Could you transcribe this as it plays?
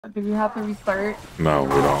Do we have to restart? No, we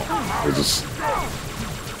don't. We just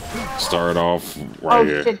start off right Oh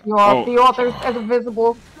here. shit, you all, the author's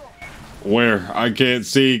invisible. Where? I can't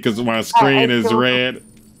see because my I screen is killed him. red.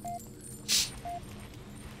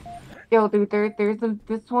 Yo, dude,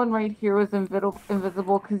 this one right here was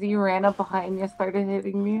invisible because he ran up behind me and started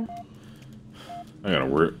hitting me. I gotta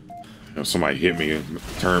work. If somebody hit me and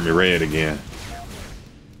turn me red again.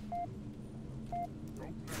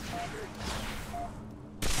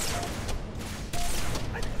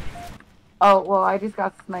 Oh, well, I just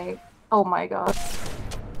got sniped. Oh my god.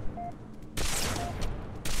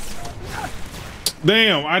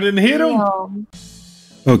 Damn, I didn't hit him. Damn.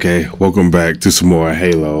 Okay, welcome back to some more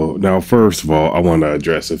Halo. Now, first of all, I want to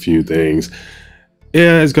address a few things.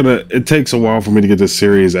 Yeah, it takes a while for me to get this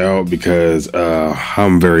series out because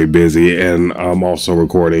I'm very busy and I'm also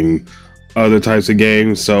recording other types of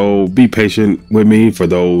games. So be patient with me for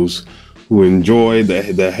those who enjoy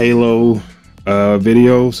the Halo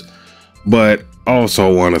videos. But I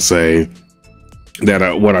also want to say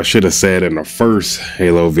that what I should have said in the first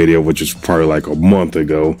Halo video, which was probably like a month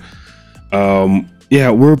ago.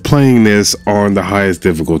 Yeah, we're playing this on the highest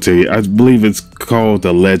difficulty. I believe it's called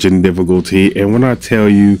the Legend difficulty. And when I tell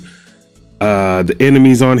you, the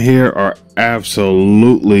enemies on here are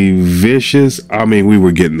absolutely vicious. I mean, we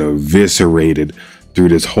were getting eviscerated through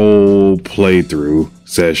this whole playthrough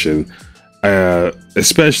session.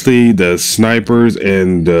 Especially the snipers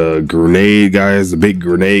and the grenade guys, the big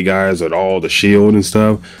grenade guys with all the shield and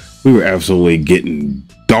stuff. We were absolutely getting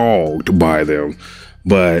dogged by them.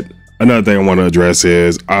 But another thing I want to address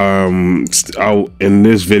is in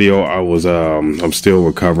this video I'm still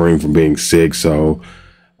recovering from being sick, so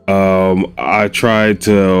I tried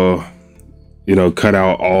to cut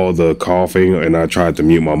out all the coughing, and I tried to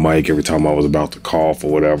mute my mic every time I was about to cough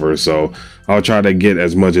or whatever. So I'll try to get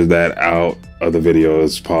as much of that out of the video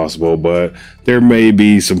as possible, but there may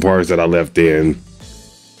be some parts that I left in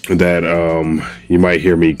that you might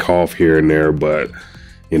hear me cough here and there, but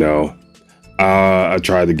I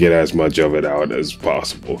tried to get as much of it out as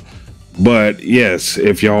possible. But yes,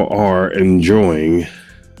 if y'all are enjoying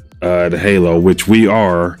the Halo, which we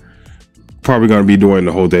are probably going to be doing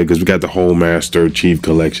the whole day because we got the whole Master Chief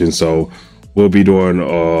Collection, so we'll be doing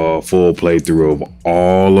a full playthrough of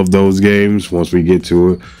all of those games once we get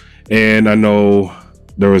to it. And I know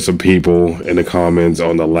there were some people in the comments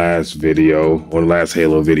on the last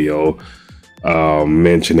Halo video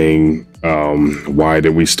mentioning why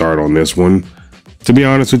did we start on this one. To be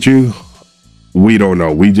honest with you, we don't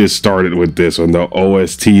know. We just started with this on the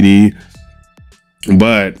OSTD,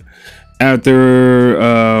 but after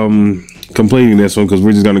completing this one, because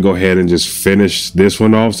we're just going to go ahead and just finish this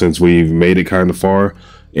one off since we've made it kind of far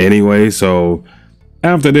anyway. So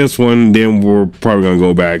after this one, then we're probably going to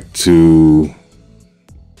go back to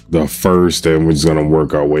the first, and we're just going to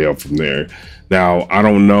work our way up from there. Now, I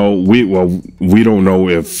don't know. We don't know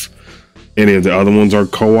if any of the other ones are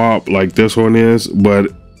co-op like this one is, but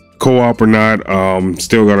co-op or not,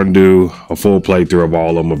 still going to do a full playthrough of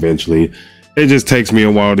all of them eventually. It just takes me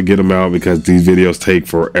a while to get them out because these videos take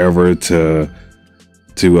forever to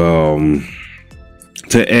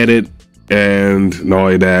edit, and not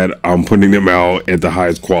only that, I'm putting them out at the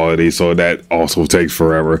highest quality, so that also takes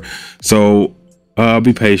forever. So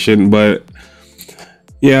be patient. But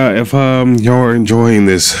yeah, if y'all are enjoying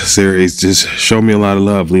this series, just show me a lot of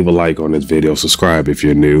love. Leave a like on this video, subscribe if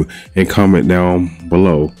you're new, and comment down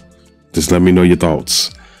below. Just let me know your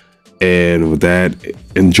thoughts. And with that,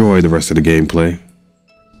 enjoy the rest of the gameplay.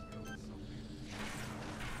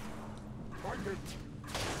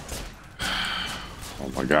 Oh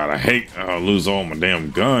my god, I hate lose all my damn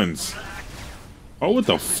guns. Oh, what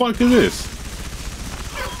the fuck is this?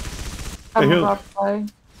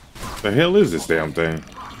 The hell is this damn thing?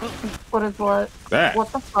 What is what? That.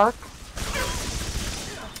 What the fuck?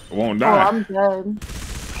 I won't die. Oh, I'm dead.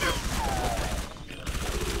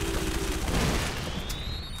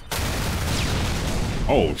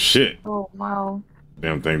 Oh shit. Oh wow.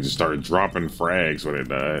 Damn thing just started dropping frags when it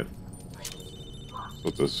died.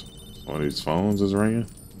 What this? One of these phones is ringing?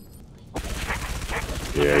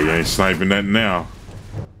 Yeah, you ain't sniping nothing now.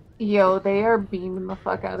 Yo, they are beaming the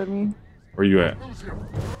fuck out of me. Where you at?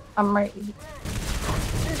 I'm right.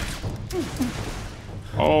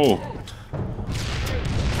 Oh.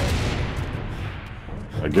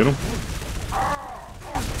 I get him?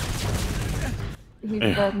 He's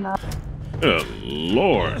dead now. Good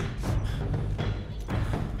lord.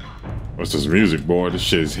 What's this music, boy? This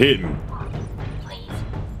shit is hitting.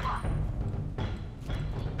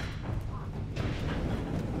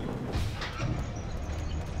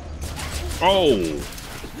 Oh.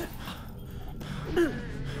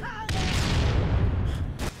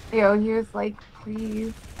 Yo, he was like,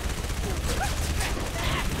 please.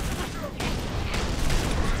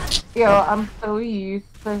 Yo, I'm so used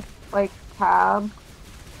to like tab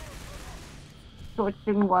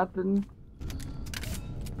switching weapons.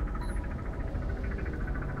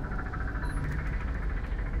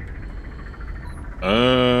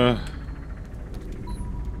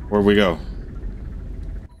 Where'd we go?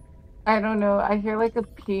 I don't know. I hear like a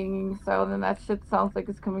ping sound, and that shit sounds like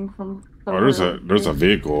it's coming from Oh, somewhere over there's a here.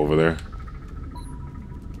 vehicle over there.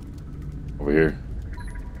 Over here.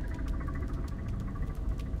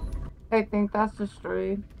 I think that's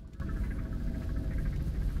destroyed.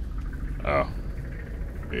 Oh.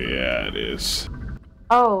 Yeah, it is.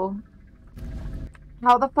 Oh,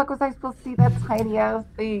 how the fuck was I supposed to see that tiny ass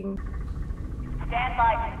thing? Stand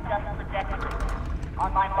by to adjust trajectory.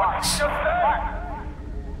 On my mark. Mark.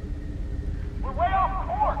 We're way off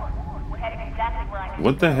course. We're heading exactly where I need.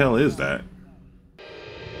 What the hell is that?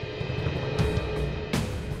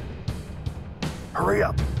 Hurry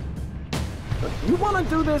up. You want to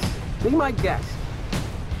do this? Be my guest.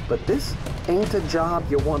 But this ain't a job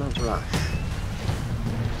you want to rush.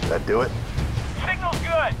 That do it? Signal's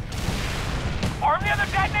good. Arm the other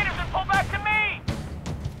detonators and pull back to me.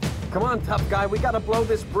 Come on, tough guy. We got to blow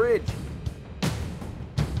this bridge.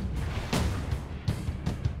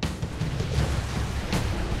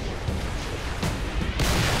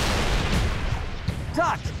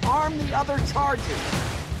 Dutch, arm the other charges.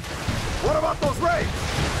 What about those raids?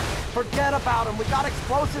 Forget about them. We got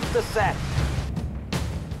explosives to set.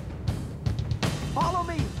 Follow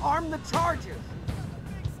me. Arm the charges.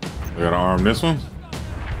 We gotta arm this one?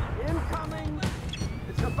 Incoming.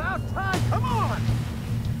 It's about time. Come on.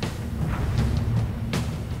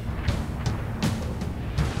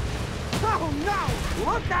 Oh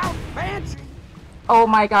no! Look out, Banshee! Oh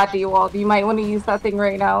my god, Ddwald, you might want to use that thing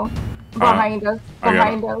right now. Behind us.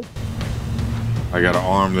 Behind us. I gotta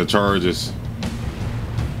arm the charges.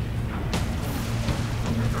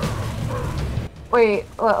 Wait,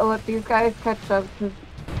 let these guys catch up.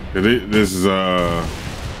 This is a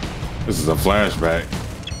flashback.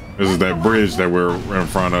 This is that bridge that we're in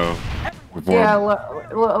front of. Before. Yeah,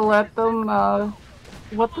 let them,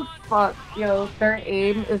 what the fuck? Yo, their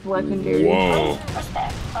aim is legendary. Whoa.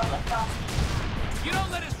 You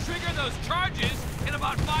don't let us trigger those charges, in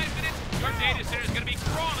about 5 minutes, your data center is gonna be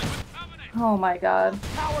crawling with Covenant. Oh my god.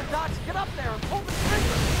 Power Dutch, get up there and pull the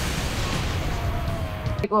trigger!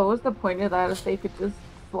 Like, what was the point of that if they could just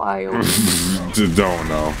fly over? Just don't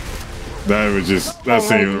know. That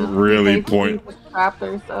seemed really pointless. Trap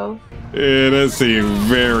themselves. Yeah, that seemed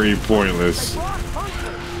very pointless.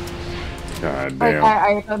 God Like, damn.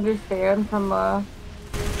 I understand from,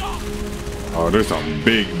 Oh, there's some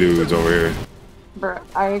big dudes over here.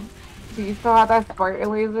 bruh, do you still have that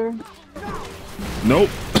Spartan laser? Nope.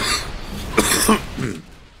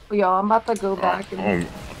 Yo, I'm about to go back and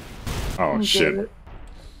oh shit. it.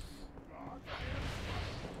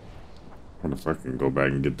 I wonder if I can go back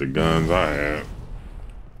and get the guns I had.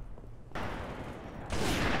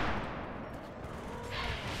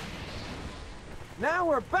 Now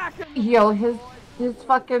we're back in. Yo, his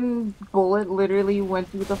fucking bullet literally went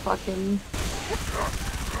through the fucking.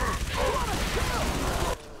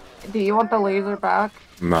 Do you want the laser back?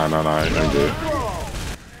 No, I'm good.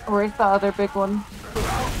 Where's the other big one?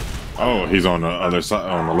 Oh, he's on the other side,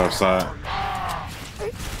 on the left side.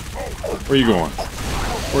 Where you going?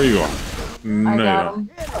 Where you going? I No, got him.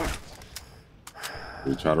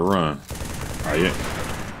 We try to run. Not yet.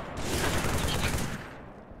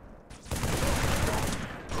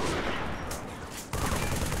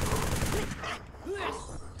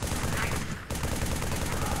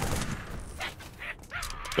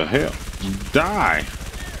 The hell? Die!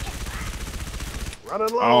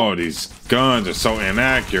 Running low. Oh, these guns are so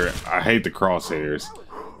inaccurate. I hate the crosshairs.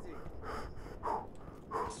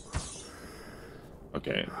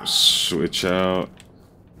 Okay, switch out.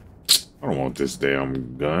 I don't want this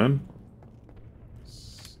damn gun.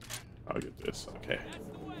 I'll get this. Okay.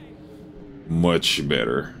 Much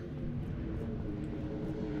better.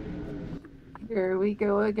 Here we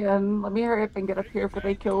go again. Let me hurry up and get up here before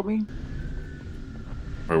they kill me.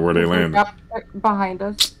 Wait, where they landed? Yep, behind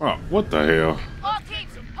us. Oh, what the hell? All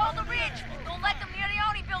teams, hold the ridge. Don't let them near the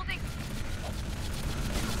Audi building.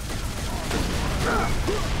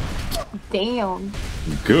 Damn.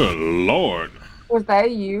 Good lord. Was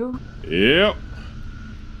that you? Yep.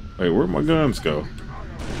 Wait, where'd my guns go?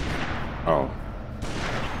 Oh.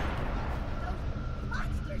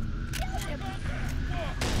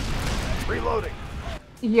 Reloading.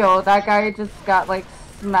 Yo, that guy just got like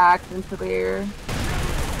smacked into the air.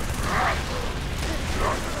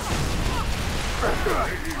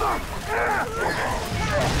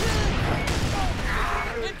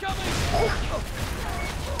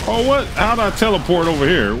 Oh, what? How'd I teleport over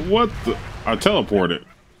here? What the? I teleported.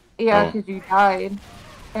 Yeah, Oh. because you died.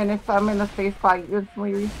 And if I'm in a safe spot, you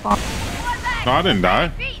instantly respawn. No, I didn't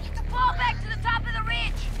die. You can fall back to the top of the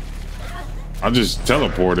ridge. I just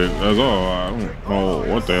teleported. That's all. I don't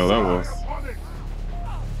know what the hell that was.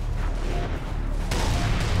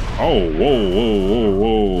 Oh, whoa, whoa,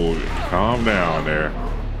 whoa, whoa. Calm down there.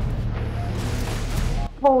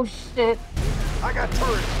 Oh shit. I got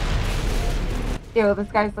turret. Yo,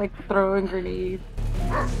 this guy's like throwing grenades.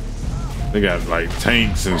 They got like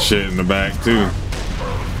tanks and shit in the back too.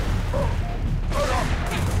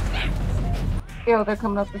 Yo, they're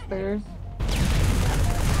coming up the stairs.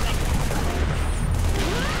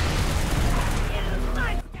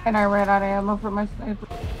 And I ran out of ammo for my sniper.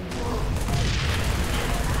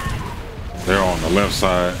 They're on the left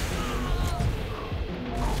side.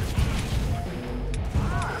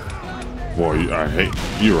 Boy, I hate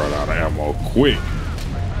you run out of ammo quick.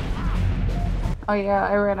 Oh yeah,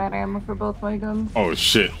 I ran out of ammo for both my guns. Oh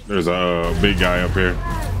shit, there's a big guy up here.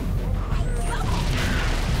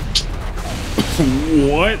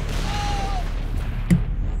 What?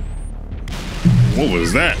 What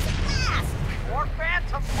was that? More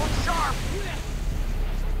phantoms, look sharp.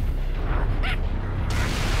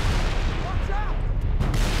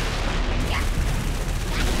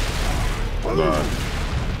 Hold on.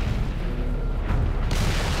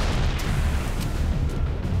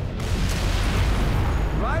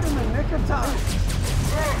 Right in the nick of time.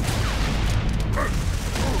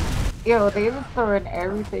 Yo, they just throwing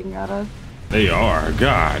everything at us. They are.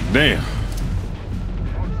 God damn.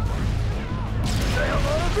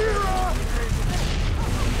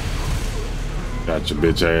 Got your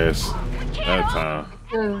bitch ass. That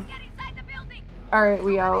time. Alright,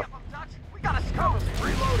 we out. We got us covered.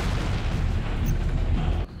 Reloading.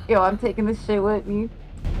 Yo, I'm taking this shit with me.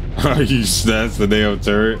 You snatched the damn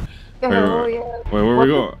turret. Hell Wait, yeah. where What we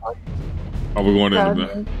the going? fuck? Are we going in God, the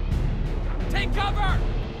man. Take cover!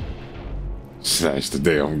 snatch the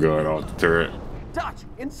damn gun off the turret? Dutch,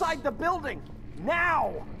 inside the building.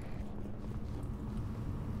 Now.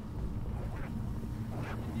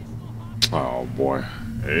 Oh boy.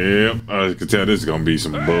 Yep, I can tell this is gonna be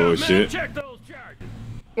some bullshit. Check those charges.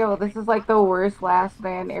 Yo, this is like the worst last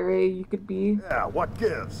man area you could be. Yeah, what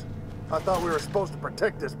gives? I thought we were supposed to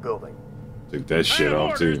protect this building. Took that shit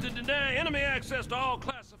off too. To deny enemy access to all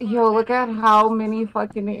classified. Yo, look at how many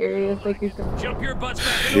fucking areas they could go. Jump your butts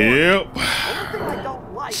back in order. Yep. The only thing I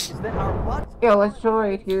don't like is that our butts. Yo, let's show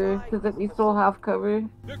right here, because at least we'll have cover.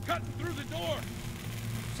 They're cutting through the door.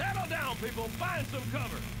 Settle down, people. Find some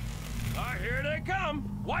cover. All right, here they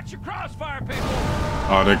come. Watch your crossfire, people.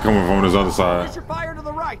 Oh, they're coming from this other side. Push your fire to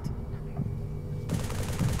the right.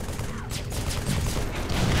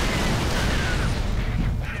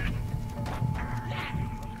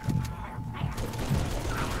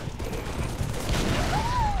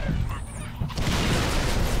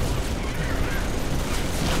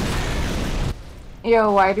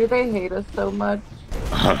 Yo, why do they hate us so much?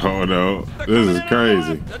 I don't know. They're This coming is in on the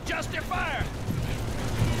crazy. left. Adjust your fire.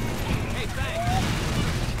 Hey, thanks.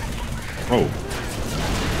 Oh,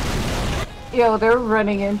 Yo, they're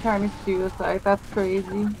running in trying to shoot us. Like, that's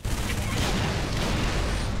crazy.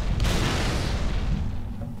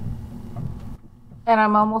 And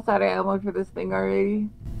I'm almost out of ammo for this thing already.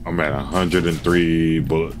 I'm at 103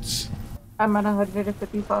 bullets. I'm at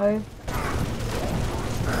 155.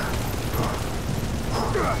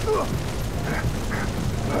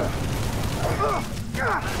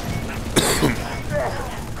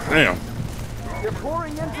 Damn. You're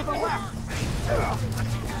pouring into the left.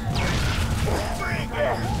 Man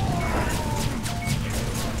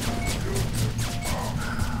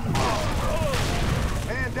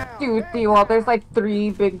down. Dude, Ddwald, there's like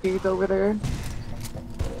 3 big dudes over there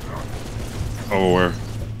Oh, where?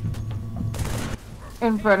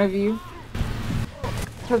 in front of you.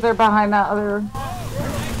 Because they're behind that other.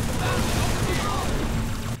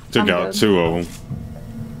 Took I'm out good. 2 of them.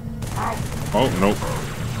 Oh, nope.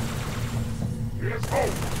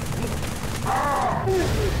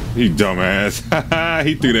 He dumbass.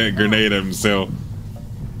 He threw that grenade at himself.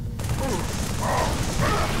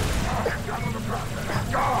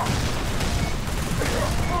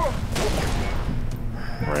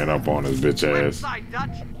 Ran up on his bitch Left ass. side,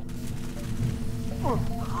 Dutch.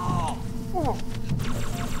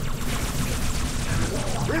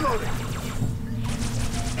 Reloading.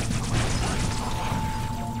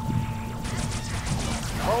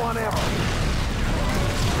 Low on ammo.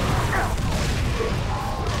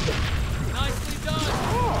 Nicely done.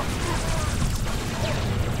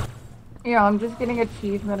 Yeah, I'm just getting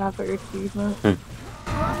achievement after achievement.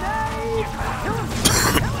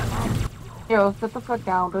 Yo, sit the fuck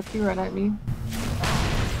down. Don't you run at me.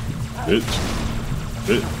 Bitch.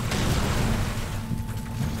 Bitch.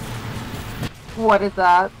 What is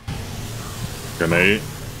that? Grenade,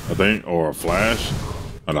 I think, or a flash.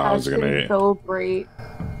 Oh no, That it's a shit is grenade. so great.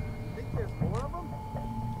 Think there's more of them?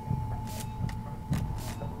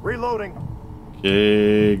 Reloading.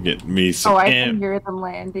 Okay, get me some Oh, I can amp. hear them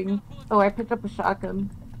landing. Oh, I picked up a shotgun.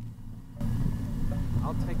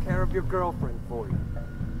 I'll take care of your girlfriend for you.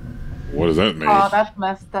 What does that mean? Oh, that's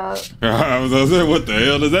messed up. I was gonna say, what the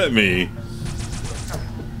hell does that mean?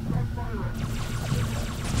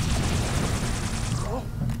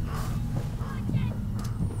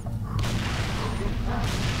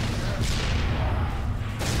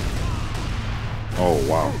 Oh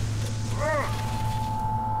wow.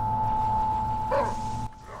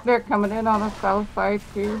 They're coming in on the south side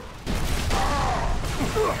too.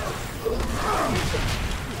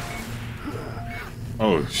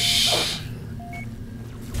 Oh shh.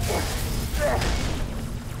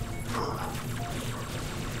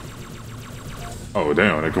 Oh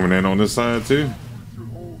damn, they're coming in on this side too.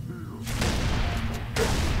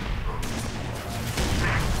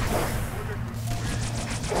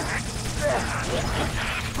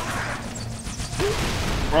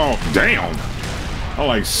 Oh damn! I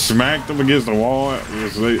like smacked them against the wall. I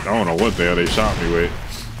don't know what the hell they shot me with.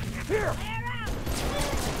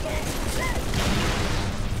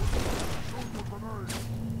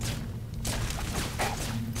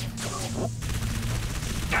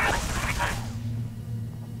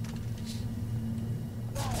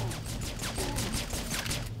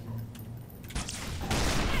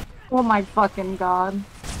 Oh my fucking god.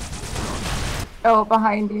 Oh,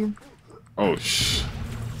 behind you. Oh shh.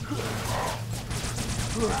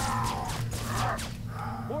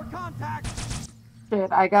 More contact!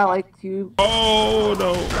 Shit, I got like two. Oh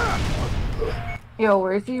no. Yo,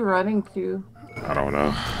 where's he running to? I don't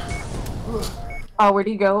know. Oh, where'd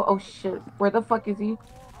he go? Oh shit. Where the fuck is he?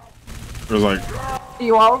 It was like,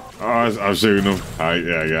 You all? oh, I'm shooting him.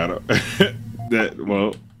 Yeah, I got him. That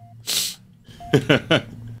well.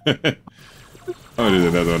 Oh, there's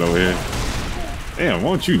another one over here. Damn,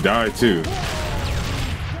 won't you die too?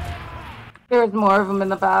 There's more of them in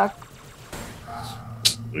the back.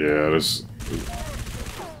 Yeah, this.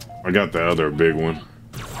 I got the other big one.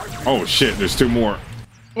 Oh shit, there's two more.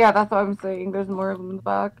 Yeah, that's what I'm saying. There's more of them in the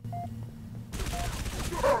back.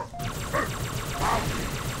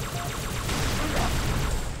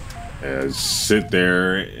 Yeah, sit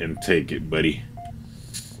there and take it, buddy.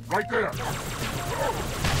 Right there.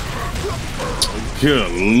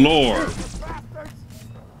 Good lord.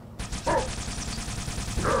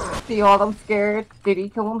 See all them scared. Did he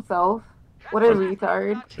kill himself? What a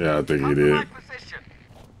retard. Yeah, I think he did.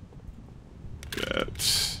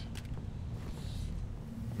 That's.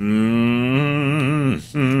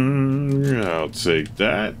 I'll take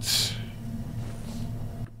that.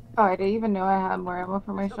 Oh, I didn't even know I had more ammo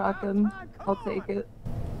for my shotgun. I'll take it.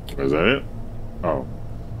 Is that it? Oh.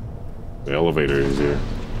 The elevator is here.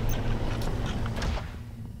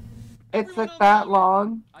 It took that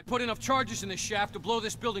long. I put enough charges in this shaft to blow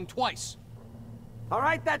this building twice. All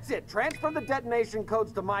right, that's it. Transfer the detonation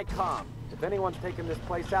codes to my comm. If anyone's taking this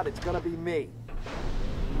place out, it's gonna be me.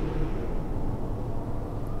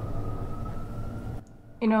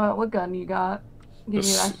 You know what? What gun you got? Give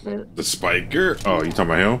me that shit. The spiker? Oh, you talking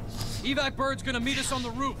about him? Evac Bird's gonna meet us on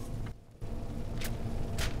the roof.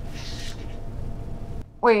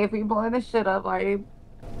 Wait, if we blow this shit up, Why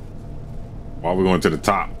are we going to the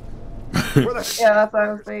top? Where the yeah, that's what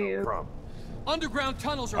I was saying. from? Underground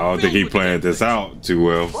tunnels are I don't think filled he with planned this debris. out too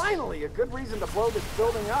well. Finally, a good reason to blow this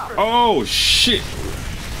building up. Oh shit!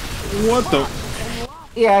 What the?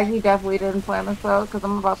 Yeah, he definitely didn't plan this out because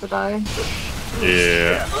I'm about to die.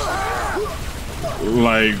 Yeah.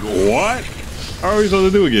 Like what? How are we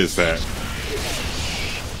supposed to do against that?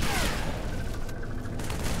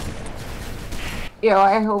 Yo,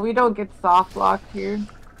 I hope we don't get soft locked here.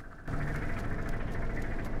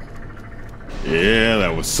 Yeah,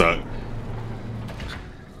 that would suck.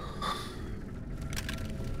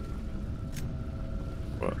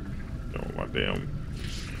 What? Oh my damn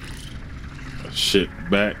shit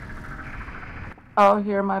back. Oh,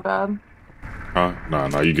 here, my bad. Huh?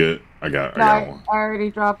 No, you good. I got one. I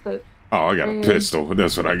already dropped it. Oh, I got a pistol.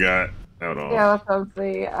 That's what I got. Hold on. Yeah, that's what I'm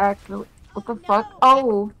saying. Actually, what the fuck?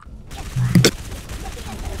 Oh!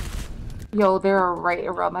 Yo, they're right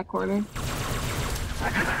around that corner.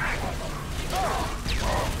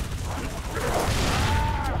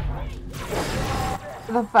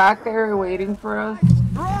 The fact they were waiting for us.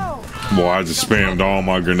 Bro! Boy, I just spammed all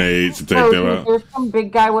my grenades to take Oh, them dude, out. there's some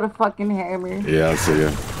big guy with a fucking hammer. Yeah, I see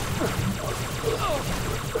ya.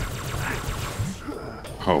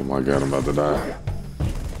 Oh my god, I'm about to die.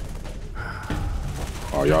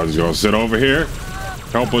 Oh, y'all just gonna sit over here?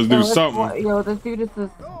 Help us do something. Yo, this dude is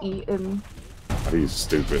just eating. Oh, he's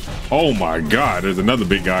stupid. Oh my god, there's another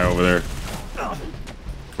big guy over there.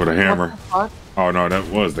 With a hammer. What the fuck? Oh no, that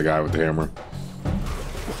was the guy with the hammer.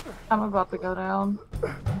 I'm about to go down.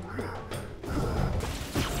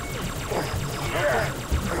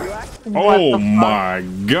 Oh my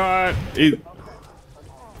god.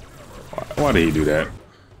 Why did he do that?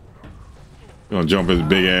 Gonna jump his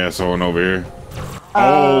big ass on over here.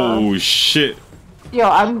 Oh shit. Yo,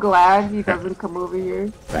 I'm glad he doesn't come over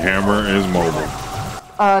here. The hammer is mobile.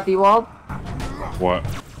 Ddwald? What?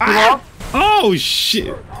 Ddwald? Oh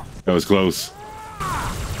shit. That was close.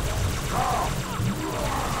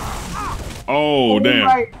 Oh damn.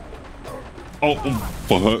 My Oh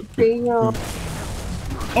fuck. damn.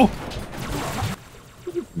 Oh.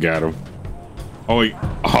 Got him. Oh wait.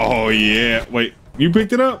 Oh yeah. Wait. You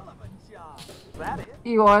picked it up?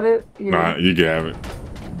 You want it? Yeah. Nah, you can have it.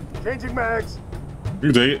 Changing mags.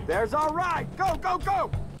 You can take it. There's our ride. Go, go, go.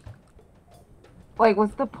 Like,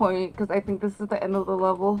 what's the point? Because I think this is the end of the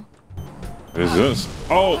level. It's us.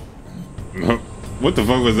 Oh. What the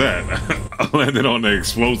fuck was that? I landed on the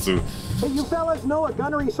explosive. Hey, you fellas know a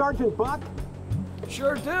gunnery Sergeant Buck?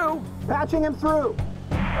 Sure do. Patching him through.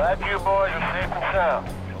 Glad you boys are safe and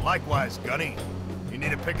sound. Likewise, Gunny. You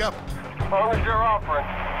need a pickup? As long as you're offering.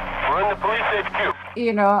 We're in the police HQ.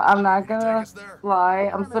 You know, I'm not gonna us there. lie.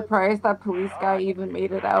 I'm surprised that police guy even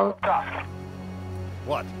made it out.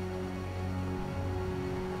 What?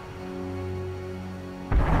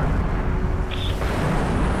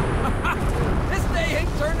 This day ain't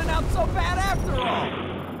turning out so bad after all.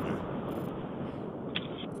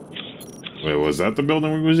 Wait, was that the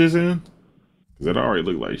building we was just in? Cause it already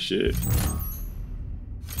looked like shit.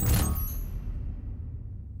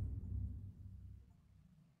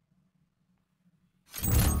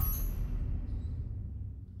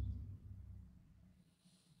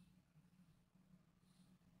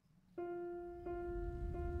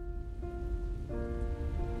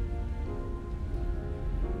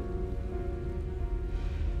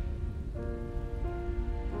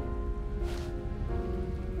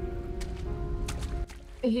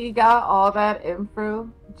 He got all that info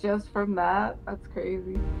just from that. That's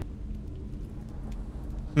crazy.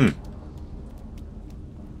 Hmm.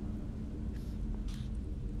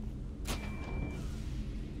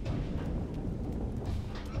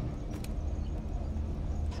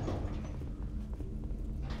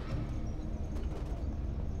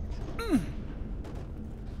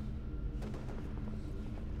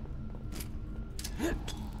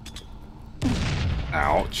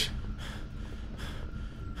 Ouch.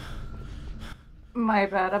 My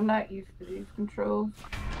bad, I'm not used to these controls.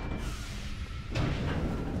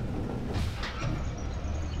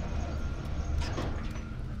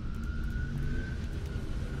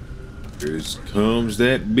 Here comes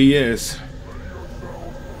that BS.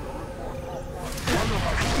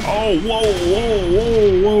 Oh, whoa, whoa,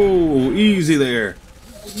 whoa, whoa. Easy there.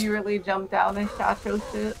 You really jumped down and shot your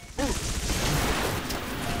shit.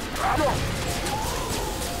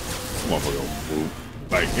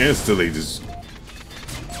 Motherfucker, like instantly just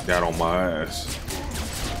got on my ass.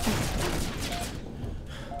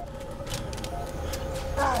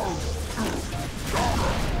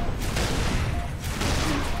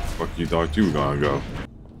 Fuck you thought you were gonna go?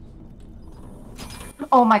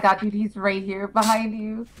 Oh my god, dude, he's right here behind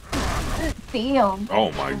you. Damn.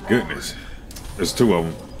 Oh my goodness. There's two of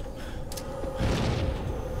them.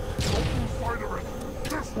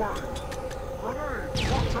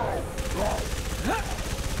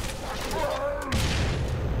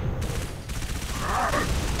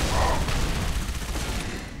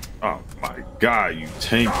 Oh my god, you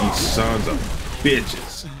tanky sons of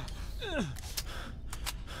bitches.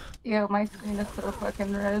 Yo, my screen is so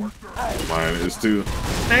fucking red. Mine is too.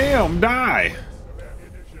 Damn, die.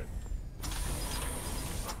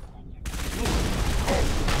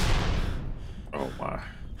 Oh my.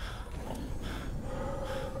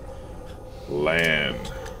 Land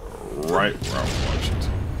right where I want you to.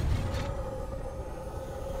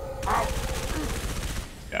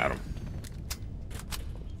 Got him.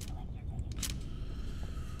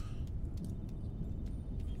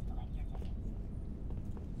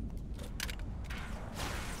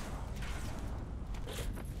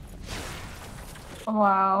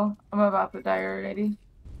 Wow, I'm about to die already.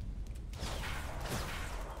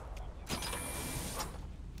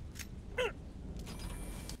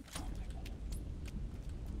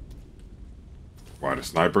 Why the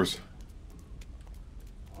snipers?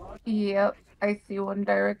 Yep, I see one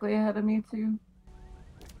directly ahead of me too.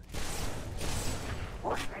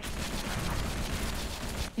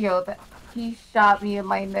 Yo, he shot me in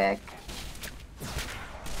my neck.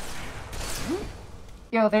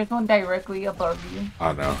 Yo, there's one directly above you.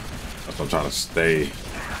 I know. That's what I'm trying to stay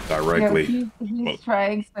directly. Yo, he's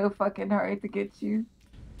trying so fucking hard to get you.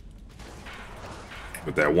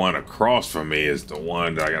 But that one across from me is the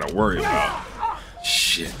one that I gotta worry about.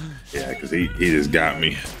 Shit. Yeah, because he just got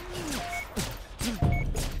me.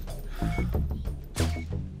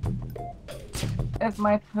 If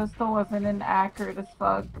my pistol wasn't inaccurate as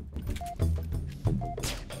fuck.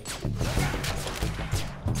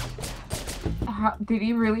 Did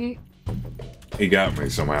he really? He got me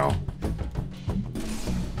somehow.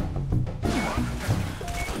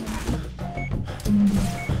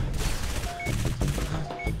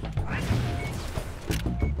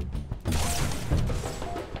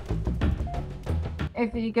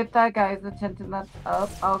 If you get that guy's attention that's up,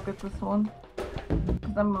 I'll get this one.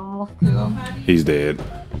 Because I'm almost to him. He's dead.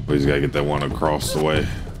 We just gotta get that one across the way.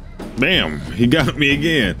 Damn, he got me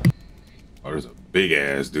again. Oh, there's a big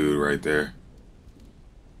ass dude right there.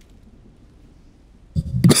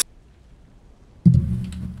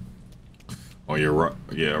 On your right,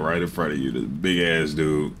 yeah, right in front of you, this big ass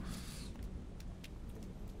dude.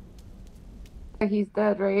 He's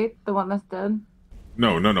dead, right? The one that's dead?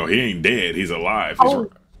 No, he ain't dead. He's alive.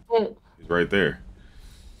 Shit. He's right there.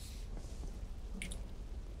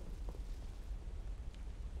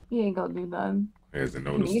 He ain't gonna do nothing. He hasn't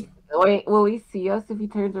noticed. Wait, will he see us if he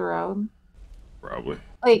turns around? Probably.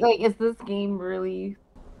 Like, is this game really?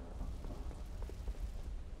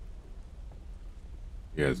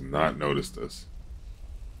 He has not noticed us.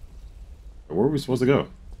 Where are we supposed to go?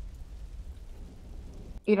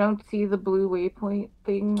 You don't see the blue waypoint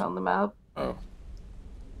thing on the map? Oh.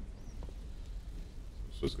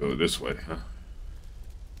 Let's go this way, huh?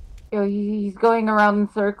 Yo, he's going around in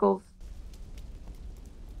circles.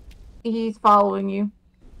 He's following you.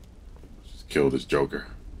 Let's just kill this Joker.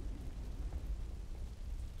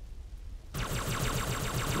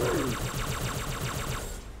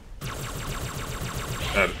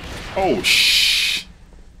 Oh, shh.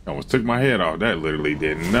 I almost took my head off. That literally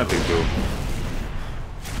did nothing to him.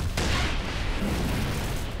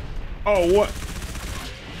 Oh, what?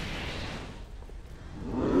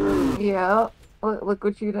 Yeah, look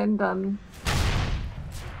what you done.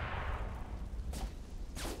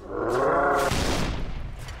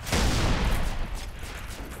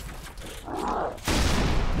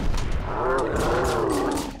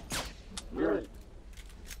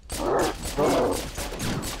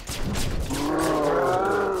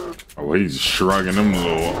 Oh, he's shrugging them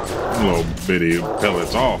little bitty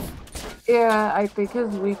pellets off. Yeah, I think his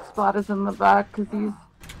weak spot is in the back because he's.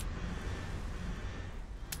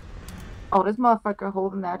 Oh, this motherfucker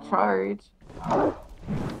holding that charge.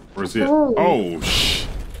 Where's he at? Oh, shh.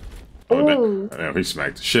 Oh, damn, he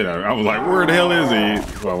smacked the shit out of me. I was like, where the hell is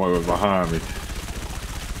he? Well, he was behind me.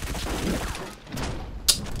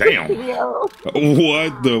 Damn. Yo.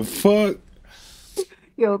 What the fuck?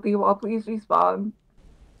 Yo, Ddwald, please respawn.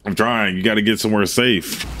 I'm trying. You got to get somewhere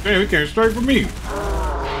safe. Man, he came straight for me.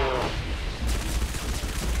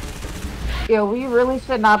 Yo, we really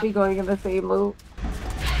should not be going in the same loop.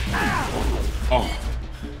 Oh.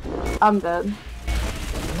 I'm dead.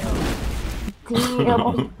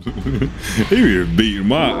 Damn. He been beating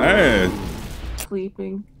my ass.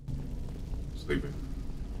 Sleeping. Sleeping.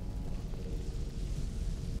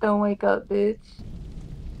 Don't wake up, bitch.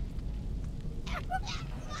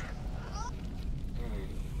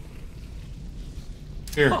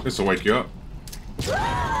 Here, this will wake you up.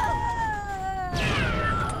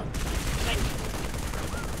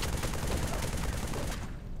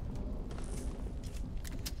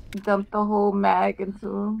 Dump the whole mag into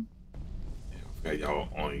him. Yeah, y'all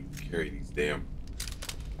only carry these damn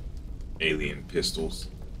alien pistols.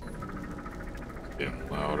 Getting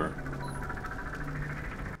louder.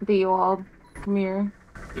 Ddwald, come here.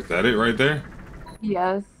 Is that it right there?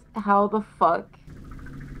 Yes. How the fuck?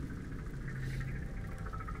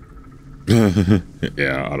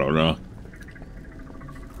 Yeah, I don't know.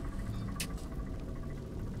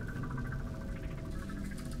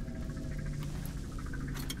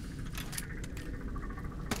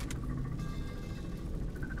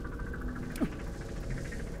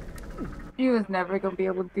 He was never gonna be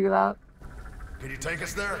able to do that. Can you take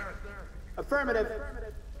us there? Affirmative.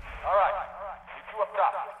 All right. You two up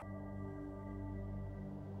top.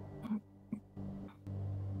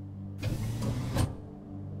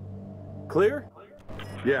 Clear?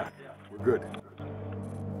 Yeah, we're good.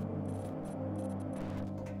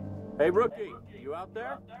 Hey, rookie, you out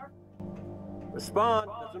there? Respond.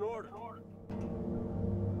 That's an order.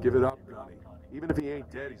 Give it up, Gunny. Even if he ain't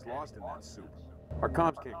dead, he's lost in that soup. Our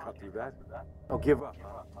comms can't cut through that. Oh, give up.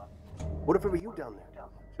 What if it were you down there?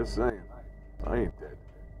 Just saying. I ain't dead.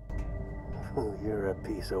 Oh, you're a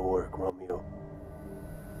piece of work, Romeo.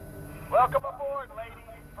 Welcome aboard, ladies.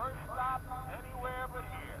 First stop anywhere but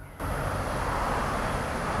here.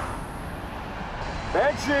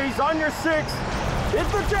 Banshees, on your 6! Hit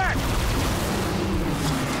the deck!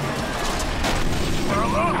 We're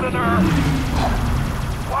losing her!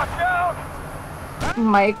 Watch out!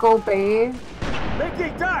 Michael Bay.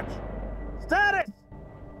 Mickey, Dutch! Status!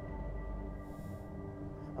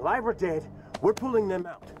 Alive or dead, we're pulling them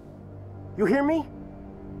out. You hear me?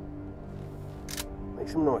 Make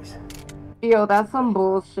some noise. Yo, that's some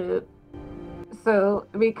bullshit. So,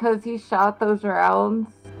 because he shot those rounds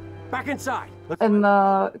Back inside! in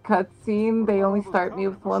the cutscene, they only start me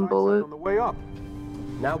with one bullet. On the way up.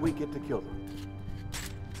 Now we get to kill them.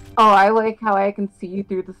 Oh, I like how I can see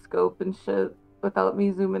through the scope and shit without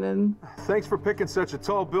me zooming in. Thanks for picking such a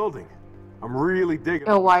tall building. I'm really digging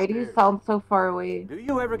Yo, up why the do you stairs. sound so far away? Do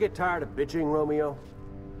you ever get tired of bitching, Romeo?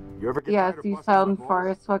 You ever get Yes, tired of you busting sound my far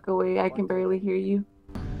balls? as fuck away. I can barely hear you.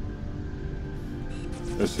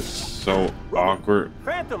 This is so awkward.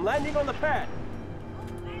 Phantom landing on the pad.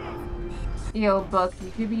 Yo, Buck,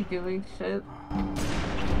 you could be doing shit.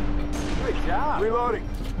 Good job. Reloading.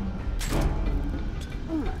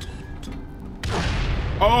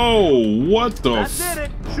 Oh, what the? That's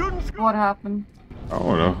it. Shoot and scoop. What happened? I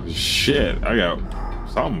don't know. Shit, I got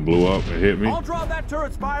something blew up and hit me. I'll draw that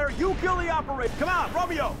turret's fire. You kill the operator. Come on,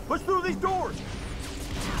 Romeo. Push through these doors.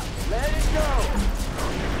 Let it go.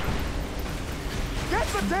 Get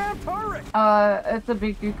the damn turret. It's a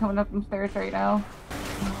big dude coming up them stairs right now.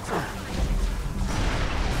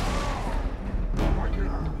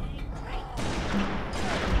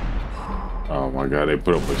 Oh my god, they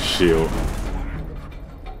put up a shield.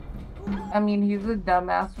 I mean, he's a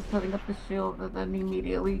dumbass for putting up the shield and then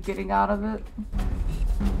immediately getting out of it.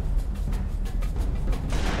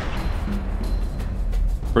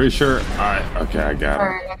 Pretty sure okay, I got him.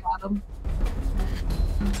 Alright, I got him.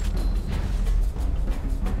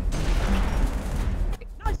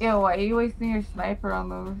 Yo, why are you wasting your sniper on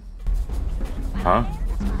those? Huh?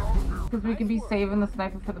 Because we could be saving the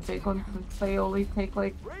sniper for the big ones since they only take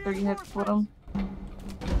like 3 hits with them.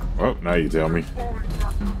 Well, now you tell me.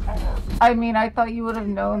 I mean, I thought you would have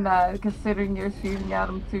known that considering you're shooting at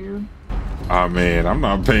them too. Oh man, I'm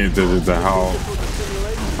not paying attention to how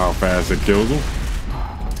fast it kills them.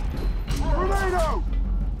 Tornado!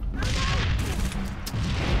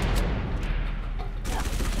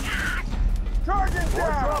 Charging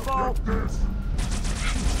down! Trouble.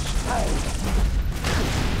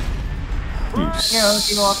 Yo,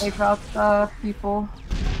 do you want me to drop people?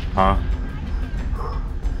 Huh?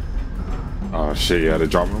 Oh shit, yeah, they're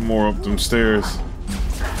dropping more up them stairs.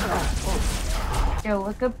 Yo,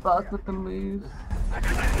 look at Buck with the moves.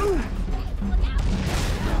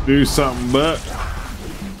 Do something, but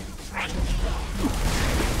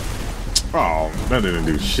oh, that didn't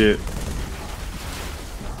do shit.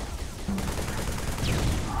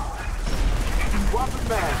 Weapon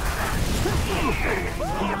back.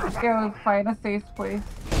 Yo, find a safe place.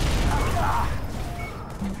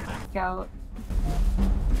 Scout.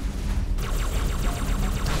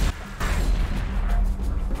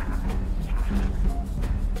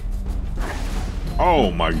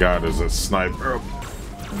 Oh my god, there's a sniper.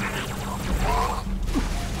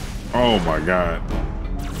 Oh my god.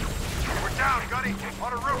 We're down, Gunny.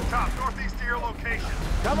 On a rooftop northeast of your location.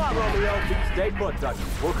 Come on, Romeo. Stay put, Dutch.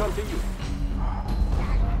 We'll come to you.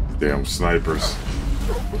 Damn snipers.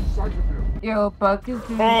 Yo, Buck is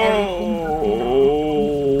doing everything.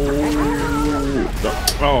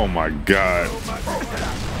 Oh my god.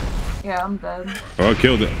 Yeah, I'm dead. Oh, I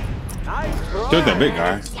killed it. Nice. Killed that big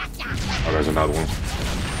guy. Oh, there's another one.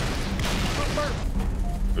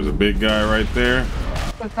 There's a big guy right there.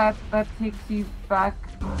 But that takes you back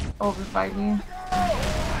over by me.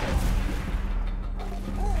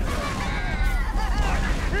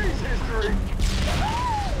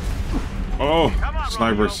 Oh, Come on,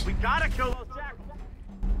 snipers. Romeo. We gotta kill those jackals.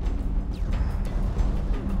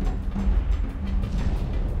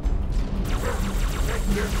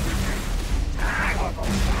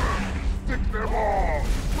 Stick them all!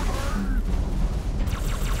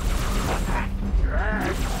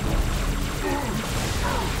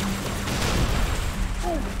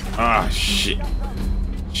 Ah, shit.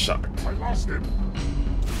 Shocked. I lost him.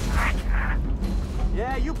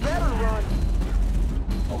 Yeah, you better run.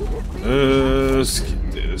 Let's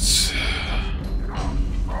get this.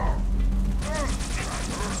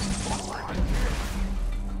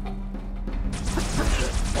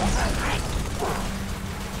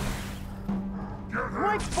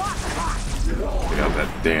 They got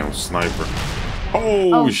that damn sniper.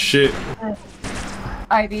 Oh shit.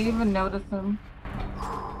 I didn't even notice him.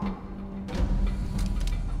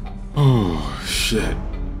 Oh shit.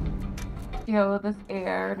 Yo, this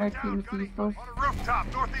air and our team's useless. On a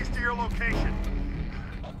rooftop northeast of your location.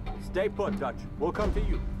 Stay put, Dutch. We'll come to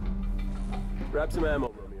you. Grab some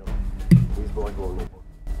ammo, Romeo. These boys won't need one.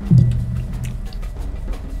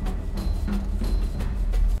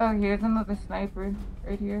 Oh, here's another sniper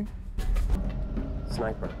right here.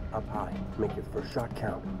 Sniper, up high. Make your first shot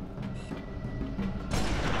count.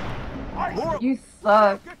 You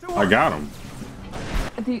suck. I got him.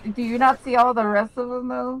 Do you not see all the rest of them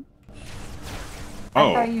though?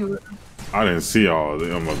 I thought you. I didn't see all of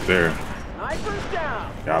them up there. Sniper's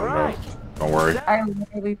down. Got him though. Don't worry. I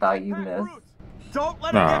literally thought you missed. Don't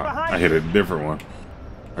let him get Nah, behind I hit a different one.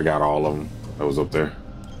 I got all of them that was up there.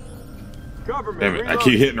 Cover me. Damn it, I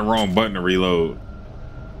keep hitting the wrong button to reload.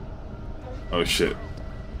 Oh shit.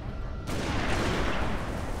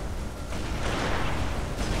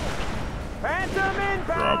 Phantom inbound.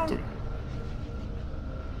 Dropped him.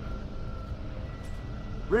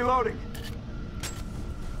 Reloading.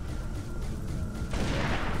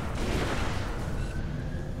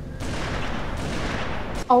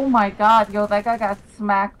 Oh my god, yo, that guy got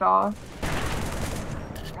smacked off.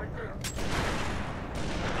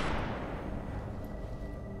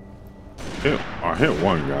 I hit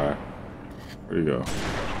one guy. Where you go?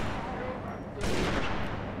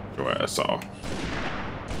 Your ass off.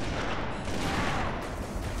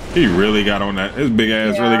 He really got on that. His big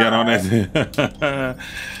ass really got on that.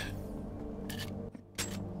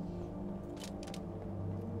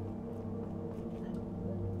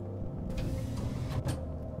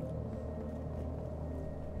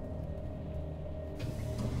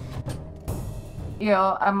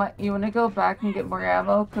 Yo, you wanna go back and get more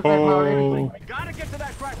ammo? Cause I'm already. Gotta get to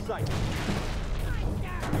that crash site.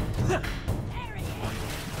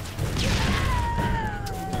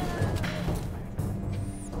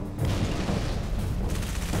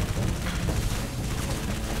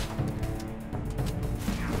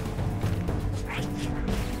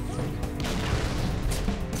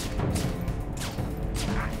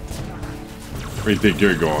 Where do you think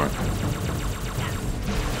you're going?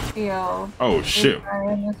 Yo. Oh shit. This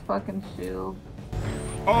guy in this fucking shield.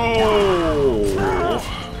 Oh.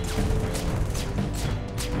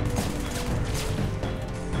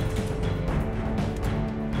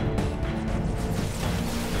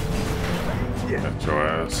 That's your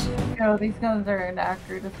ass. Yo, these guns are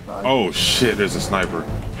inaccurate as fuck. Oh shit, there's a sniper.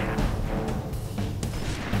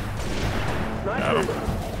 Got him.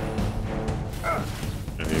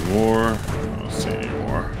 Any more? I don't see any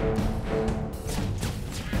more.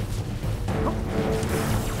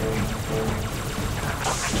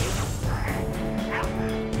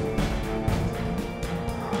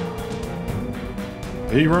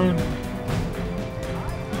 He run?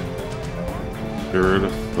 Sure the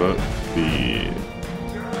fuck did.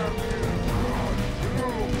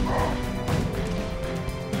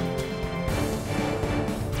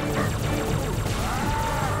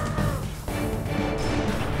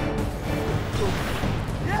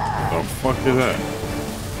 The fuck is that?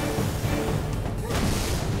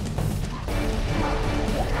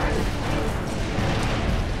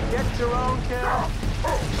 Get your own kill.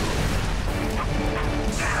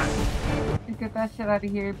 Get that shit out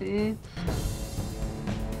of here, bitch.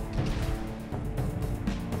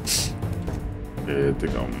 Yeah, I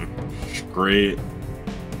think I'm straight.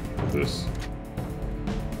 This.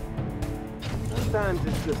 Sometimes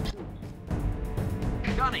it's just.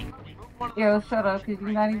 Gunny. Yo, shut up, cause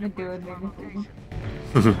you're not even doing anything.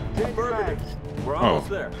 We're almost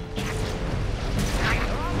there.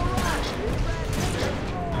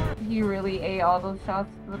 He really ate all those shots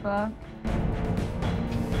to the back.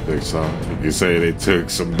 I think so. You can say they took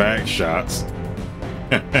some back shots.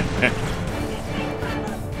 I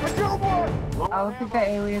don't think the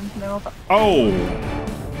aliens know about. Oh!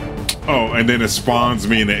 Oh, and then it spawns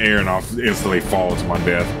me in the air and I'll instantly fall to my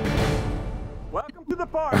death. Welcome to the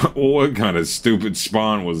party. What kind of stupid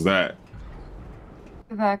spawn was that?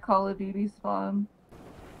 That Call of Duty spawn.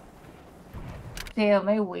 Damn,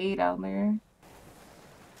 they way down there.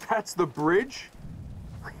 That's the bridge?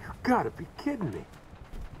 You gotta be kidding me.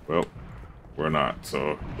 Well, we're not,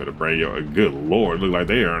 so better bring your good lord. Look like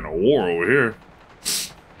they are in a war over here.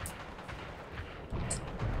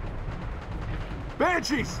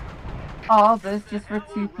 Banshees! All this just for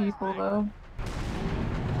 2 people though.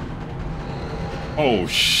 Oh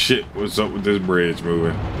shit, what's up with this bridge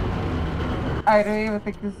moving? I don't even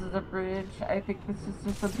think this is a bridge. I think this is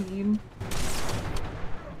just a beam.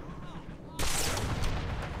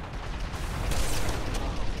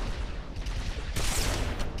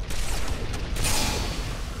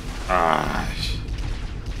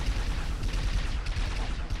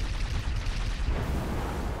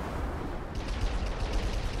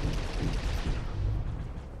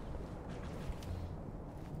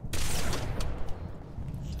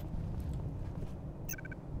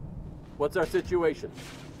 What's our situation?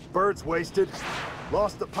 Bird's wasted.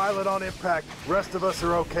 Lost the pilot on impact. Rest of us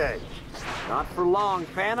are okay. Not for long,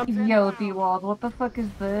 Phantom. Yo, Ddwald, what the fuck is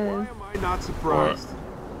this? Why am I not surprised?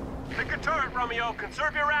 Pick a turret, Romeo.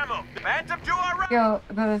 Conserve your ammo. Phantom to our right. Yo,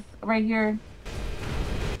 this right here.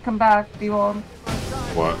 Come back, Ddwald.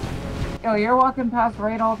 What? Yo, you're walking past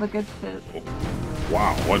right all the good shit.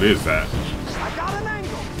 Wow, what is that? I got an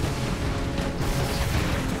angle.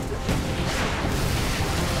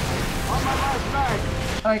 On my last mag.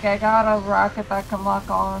 Like, I got a rocket that can lock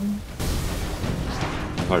on.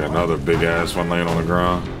 Like another big ass one laying on the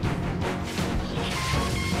ground.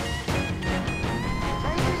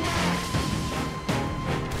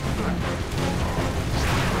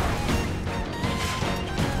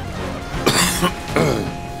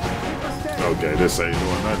 Okay, this ain't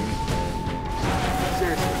doing nothing.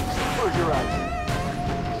 Seriously, close your eyes.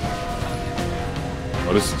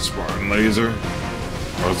 Oh, this is a Spartan laser.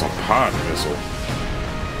 Oh, it's a pod missile.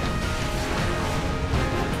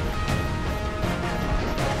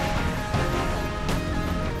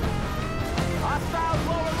 Hostiles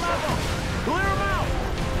lower level. Clear them out.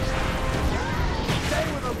 Stay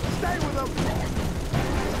with them. Stay with them.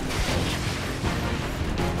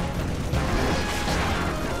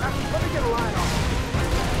 Let me get a line on.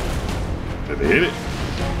 Did they hit it?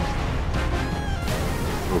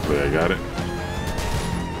 Hopefully I got it.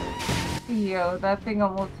 Yo, that thing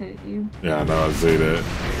almost hit you. Yeah, I know, I see that.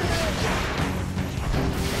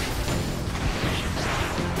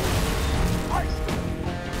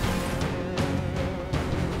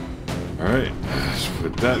 Alright, let's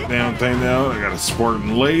put that damn thing down. I got a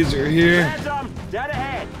Spartan laser here. Phantom, dead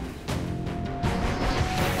ahead.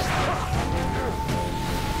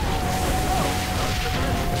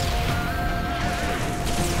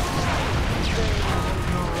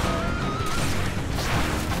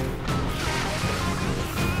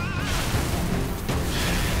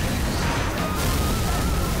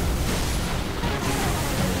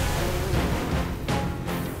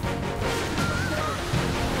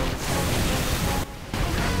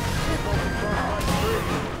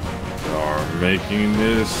 Making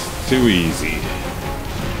this too easy.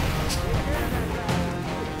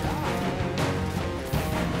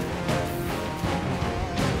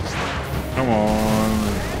 Come on.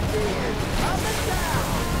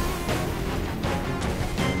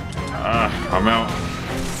 I'm out.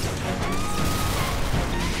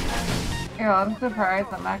 Yo, I'm surprised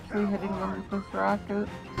I'm actually hitting them with this rocket.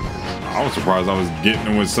 I was surprised I was getting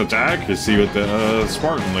them with such accuracy with the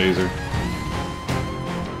Spartan laser.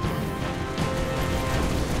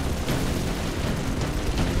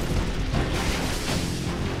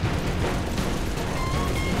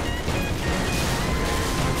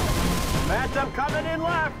 Phantom coming in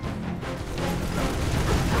left.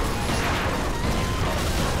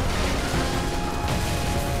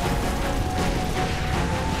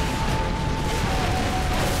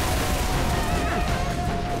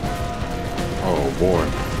 Oh boy.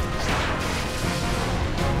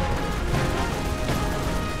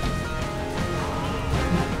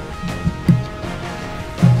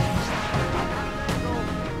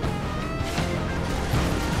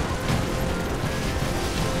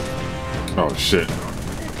 Oh shit.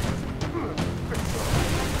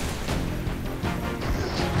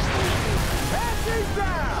 Passing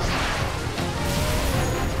down.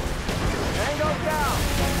 Tango down.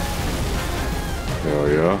 Hell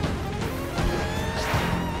yeah.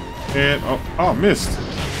 And oh, missed.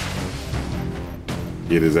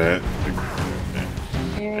 Get his ass.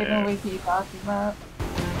 There ain't no way he dodging that.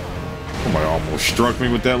 Somebody almost struck me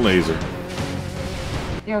with that laser.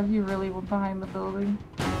 Yo, he really went behind the building.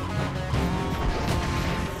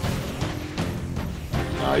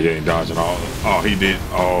 Nah, he ain't dodging all. Oh, he did.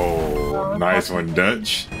 Oh, nice one,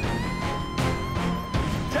 Dutch.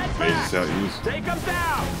 Take him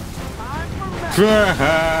down.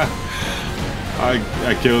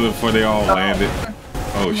 I killed them before they all landed.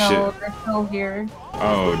 Oh No, shit. they're still here.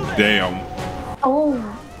 Oh damn. Oh,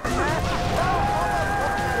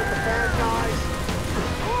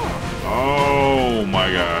 Oh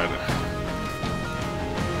my god.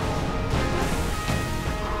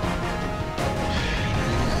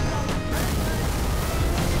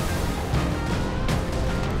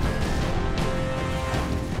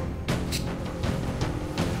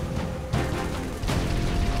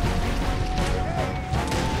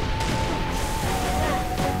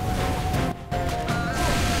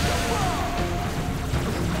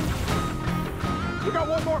 We got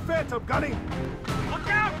one more Phantom, Gunny. Look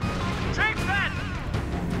out! Chase that!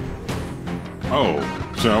 Oh,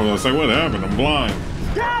 so I was like, what happened? I'm blind.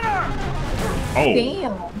 Got her! Oh,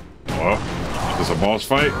 damn. Oh, is this a boss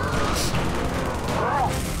fight?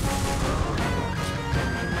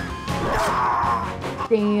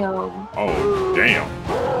 Damn. Oh, damn.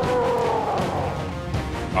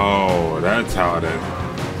 Oh, that's how that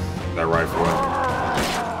rifle went.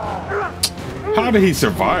 How did he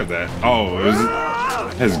survive that? Oh,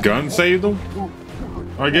 his gun saved him?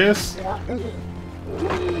 I guess.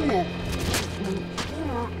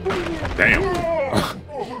 Damn.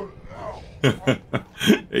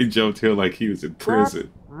 He jumped here like he was in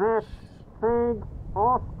prison.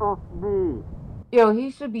 Yo, he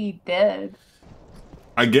should be dead.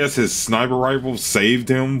 I guess his sniper rifle saved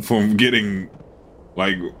him from getting,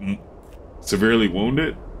 like, severely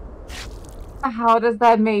wounded. How does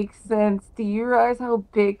that make sense? Do you realize how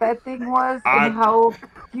big that thing was and how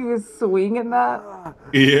he was swinging that?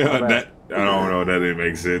 Yeah, I don't know. That didn't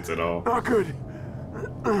make sense at all. Not good.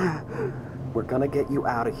 We're gonna get you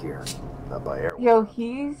out of here. Not by air. Yo,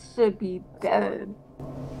 he should be dead.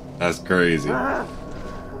 That's crazy. I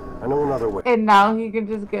know another way. And now he can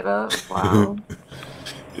just get up. Wow.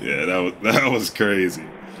 Yeah, that was crazy.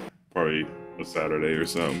 Probably a Saturday or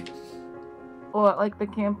something. What, like the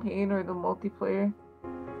campaign or the multiplayer?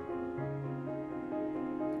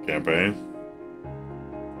 Campaign?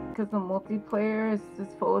 Because the multiplayer is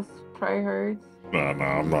just full of tryhards. Nah,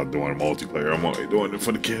 I'm not doing multiplayer. I'm only doing it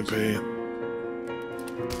for the campaign.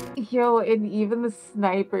 Yo, and even the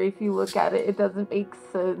sniper, if you look at it, it doesn't make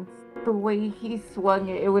sense. The way he swung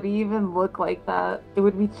it, it would even look like that. It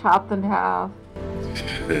would be chopped in half.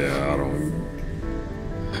 Yeah, I don't...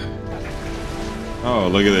 Oh,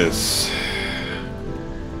 look at this.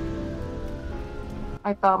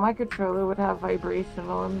 I thought my controller would have vibration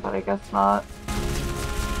on, but I guess not.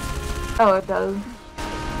 Oh, it does.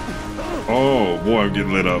 Oh, boy, I'm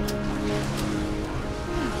getting lit up.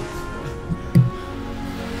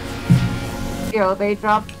 Yo, they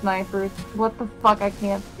dropped snipers. What the fuck? I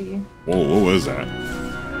can't see. Whoa, what was that?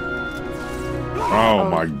 Oh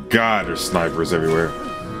my god, there's snipers everywhere.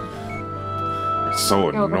 It's so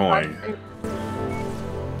annoying.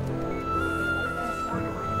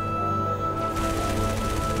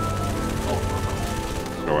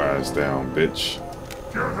 Go ass down, bitch.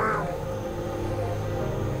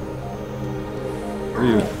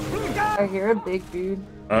 I hear a big dude.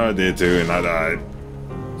 I did too, and I died.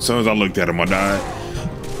 As soon as I looked at him, I died.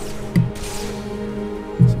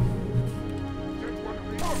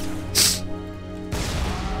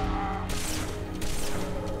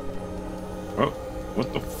 Oh,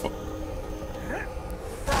 what the fuck?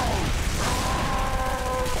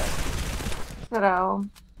 Sit down.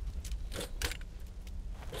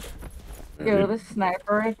 Yo, this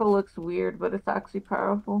sniper rifle looks weird, but it's actually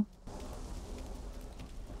powerful.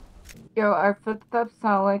 Yo, our footsteps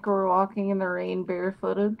sound like we're walking in the rain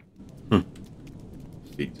barefooted.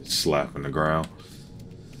 Feet just slapping the ground.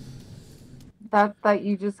 That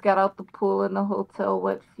you just got out the pool in the hotel,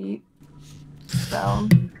 wet feet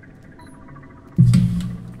sound.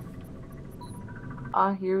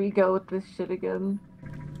 Ah, here we go with this shit again.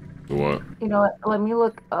 What? You know what? Let me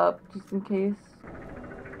look up just in case.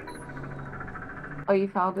 Oh, you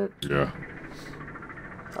found it? Yeah.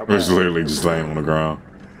 It's literally just laying on the ground.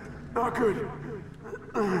 Not good.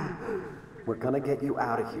 We're gonna get you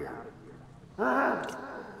out of here.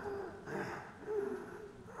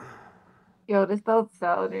 Yo, this don't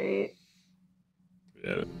sound right.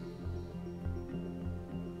 Yeah.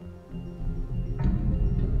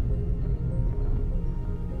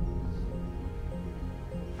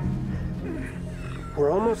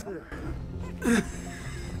 We're almost there.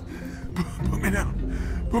 Put me down.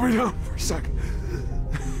 Put me down for a second.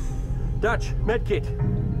 Dutch, medkit.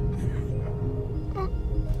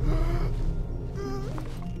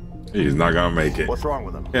 He's not gonna make it. What's wrong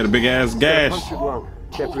with him? He had a big ass gash. Punctured lung.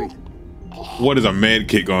 Can't breathe. What is a med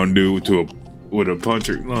kit gonna do with a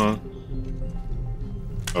punctured lung?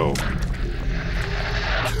 Oh.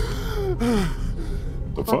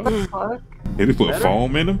 The fuck? What the fuck? Did he put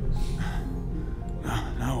foam in him?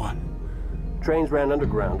 Now what? Trains ran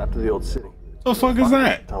underground up to the old city. The fuck is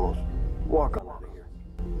that? Tunnels. Walk on out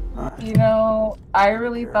of here. You know, I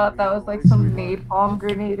really thought that was like some napalm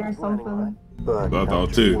grenade or something. But I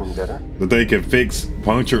thought too. better. That they can fix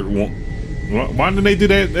punctured one. Why didn't they do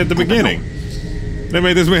that at the beginning? They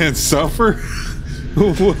made this man suffer?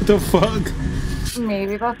 What the fuck?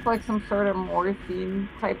 Maybe that's like some sort of morphine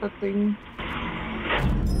type of thing.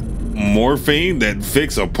 Morphine that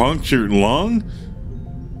fix a punctured lung?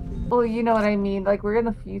 Well, you know what I mean. Like, we're in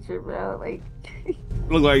the future, bro. Like,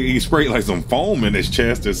 Look like he sprayed like some foam in his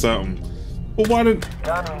chest or something. But why did...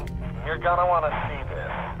 Gunny, you're gonna want to see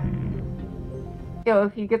this. Yo,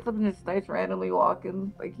 if he gets up and just starts randomly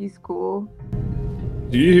walking, like he's cool.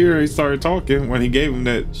 Do you hear he started talking when he gave him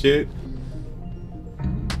that shit?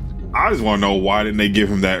 I just want to know, why didn't they give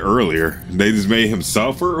him that earlier? They just made him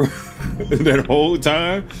suffer that whole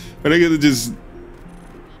time? And they could have just...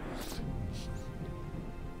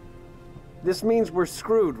 This means we're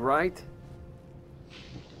screwed, right?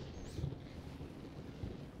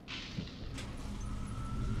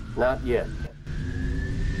 Not yet.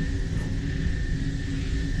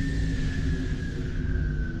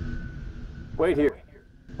 Wait here.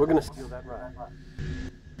 We're gonna steal that ride.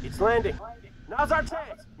 It's landing. Now's our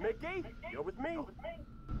chance. Mickey, you're with me.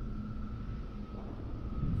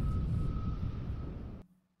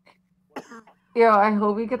 Yo, I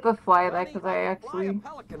hope we get to fly that because I actually. Fly a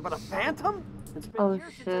Pelican, but a Phantom? It's been Oh,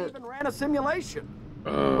 years since I shit. even ran a simulation.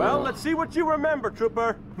 Well, let's see what you remember,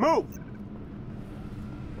 Trooper. Move.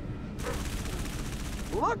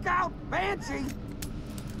 Look out, Banshee!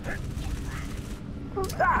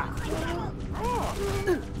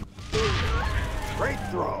 Great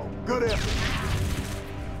throw. Good effort.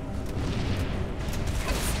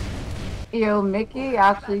 Yo, Mickey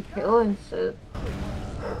actually killing shit.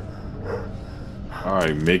 All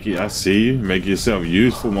right, Mickey, I see you. Make yourself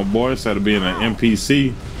useful, my boy, instead of being an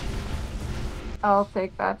NPC. I'll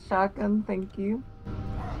take that shotgun, thank you.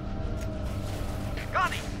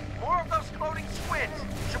 Gunny, more of those floating squids.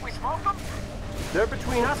 Should we smoke them? They're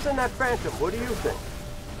between us and that Phantom. What do you think?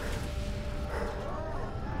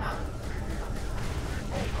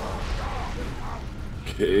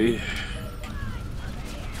 Okay.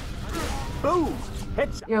 Boom!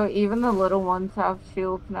 Headshot. Yo, even the little ones have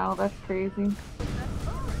shields now, that's crazy.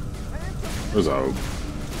 There's a...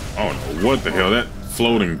 I don't know what the hell that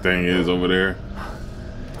floating thing is over there.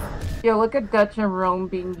 Yo, look at Dutch and Rome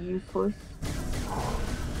being useless.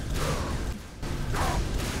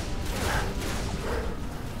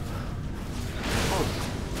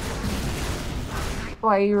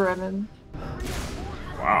 Why are you running?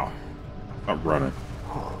 Wow. I'm running.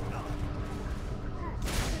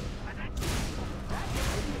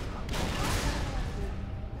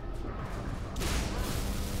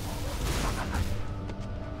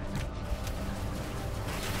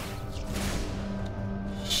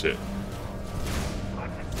 Shit.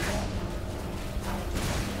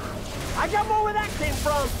 I got more where that came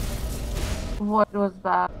from. What was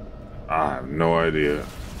that? I have no idea.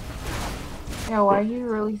 Yeah, why are you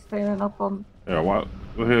really standing up on... Yeah, what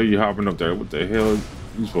the hell are you hopping up there? What the hell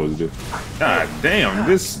you supposed to do? God damn,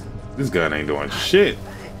 this gun ain't doing shit.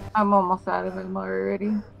 I'm almost out of them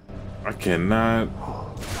already. I cannot.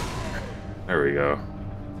 There we go.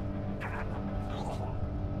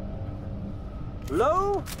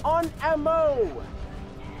 Low on ammo.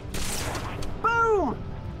 Boom!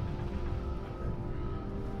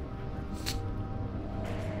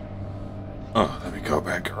 Oh, let me go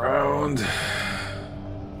back around.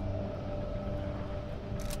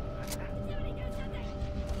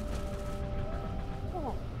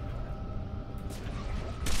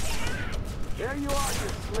 There you are, you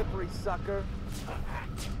slippery sucker.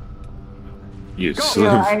 You Yo,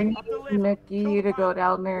 slip. I need Mickey to go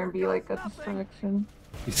down there and be like a distraction.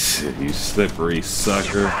 You slippery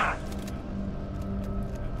sucker.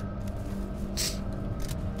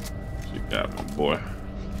 What you got, my boy?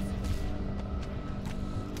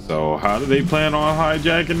 So, how do they plan on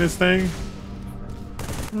hijacking this thing?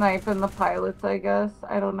 Sniping the pilots, I guess.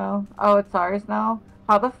 I don't know. Oh, it's ours now?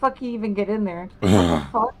 How the fuck he even get in there? What the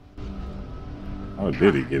fuck? How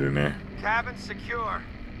did he get in there? Cabin secure.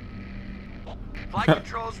 Flight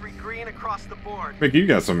controls read green across the board. Mickey, you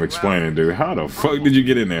got some explaining to do. How the fuck did you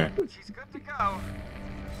get in there? She's good to go. I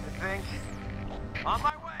think. On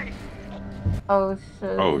my way. Oh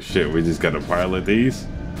shit. Oh shit, we just gotta pilot these?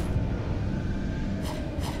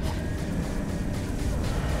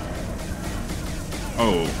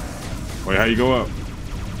 Oh. Wait, how you go up?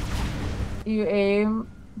 You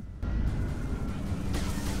aim.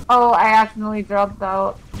 Oh, I accidentally dropped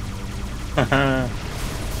out.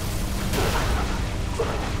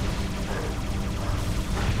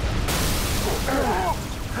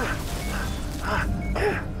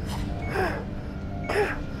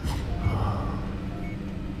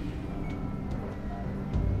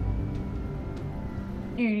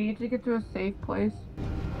 You need to get to a safe place.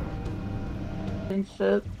 And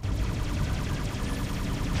shit.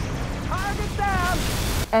 Target down.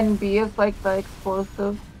 And B is like the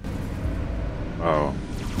explosive. Oh.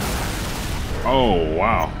 Oh,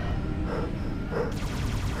 wow.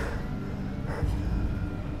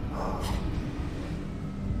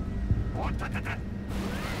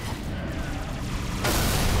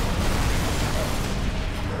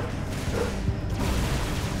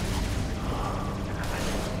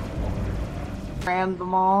 Ran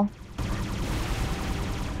them all.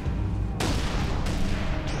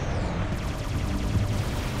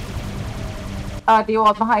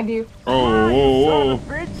 Ddwald behind you. Oh, whoa, whoa.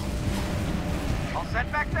 All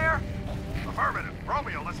set back there? Affirmative.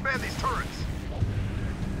 Romeo, let's man these turrets.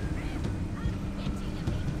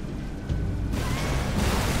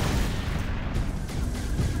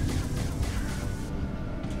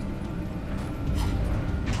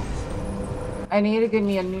 I need to give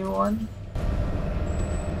me a new one.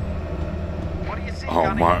 What do you see,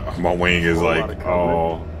 Oh, my wing is like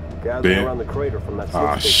all Gathering bent. around the crater from that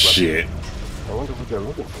Ah, substation. shit. I wonder what they're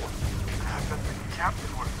looking for.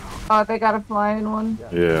 Oh, they got a flying one.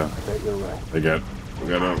 Yeah, I bet you're right. we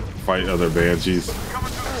gotta fight other banshees. That's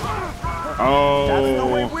the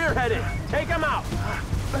way Oh, we're headed. Take him out.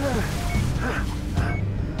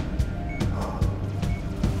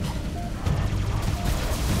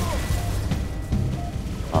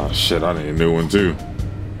 oh shit! I need a new one too.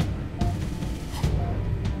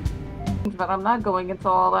 But I'm not going into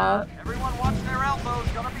all that. Everyone watch their elbows.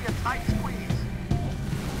 Gonna be a tight squeeze.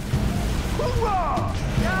 Hoorah!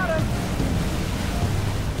 Got him!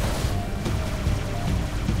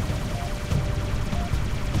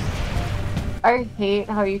 I hate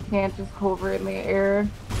how you can't just hover in the air.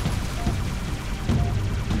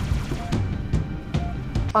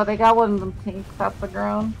 Oh, they got one of them tanks off the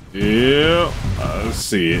ground. Yeah, I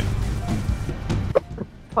see it.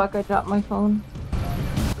 Fuck, I dropped my phone.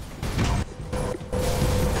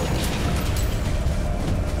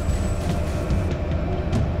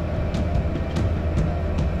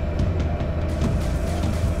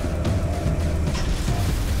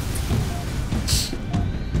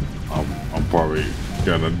 I'm probably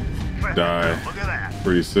gonna die Look at that.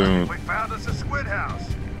 pretty soon. We found us a squid house.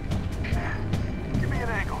 Give me an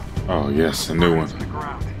angle. Oh yes, a new one. To the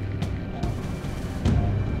ground.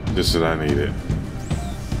 Just that I needed.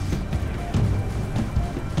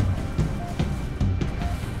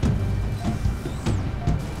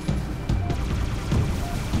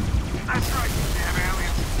 That's right, you damn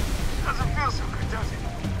aliens. Doesn't feel so good, does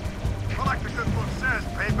it? Well, like the good book says,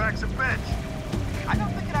 payback's a bitch. I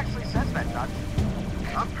don't think it actually says that, Dutch.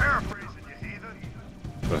 I'm paraphrasing, you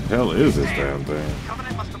heathen. The hell is this damn thing?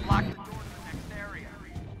 Covenant must have blocked the door to the next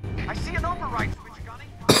area. I see an override switch, Gunny.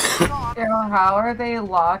 Yo, how are they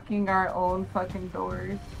locking our own fucking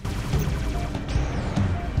doors?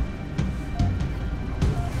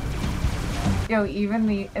 Yo, even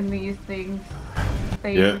in these things,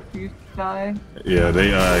 they refuse to die. Yeah,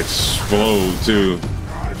 they explode too.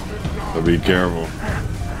 So be careful.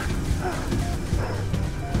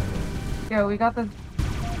 Yo, we got this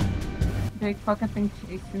big fucking thing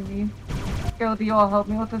chasing me. Yo, Ddwald, help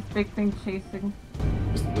me with this big thing chasing.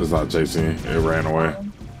 It's not chasing me. It ran away.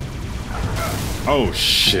 Oh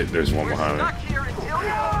shit, there's one behind me. Stuck here until you open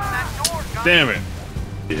that door, Gunny. Damn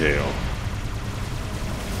it. Hell.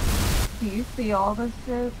 Do you see all this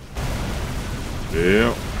shit?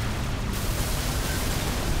 Yep.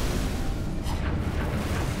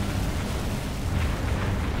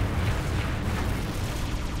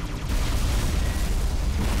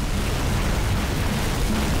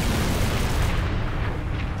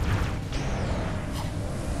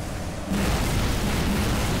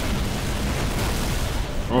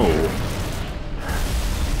 Oh.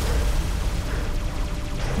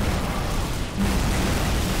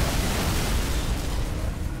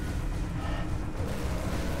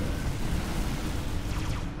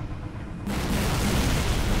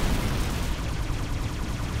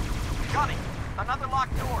 Gunny, another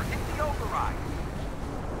locked door. Hit the override.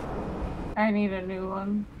 I need a new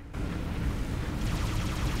one.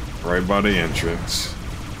 Right by the entrance.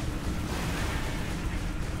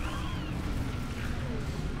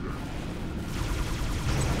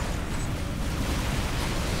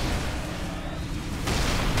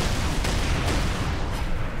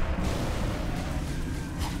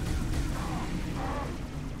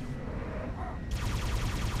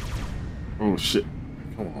 Oh shit.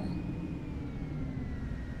 Come on.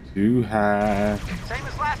 Too high. Same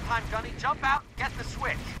as last time, Gunny. Jump out, get the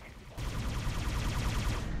switch.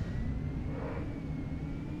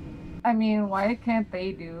 I mean, why can't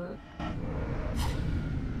they do it?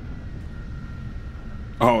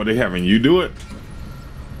 Oh, they having you do it?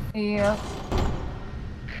 Yeah.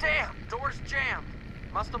 Damn, door's jammed.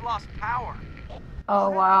 Must have lost power. Oh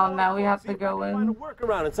wow, now we have to go Find a in.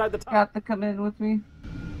 workaround inside the You top. have to come in with me.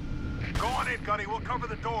 Go on in, Gunny. We'll cover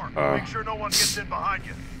the door. Make sure no one gets in behind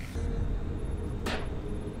you.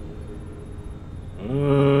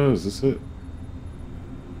 Is this it?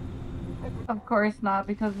 Of course not,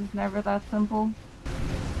 because it's never that simple.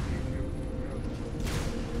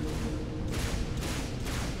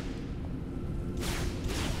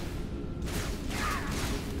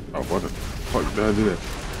 I do that?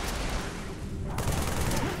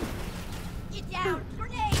 Get down!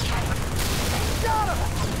 Grenade!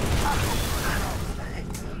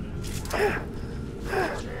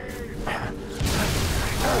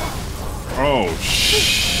 Oh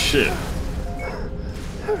shit!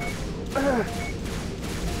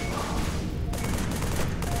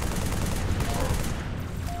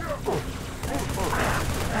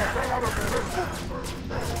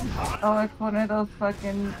 Oh, it's one of those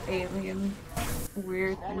fucking alien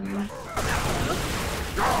weird things.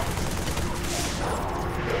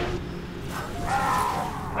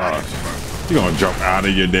 You gonna jump out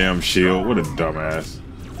of your damn shield? What a dumbass!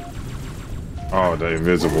 Oh, the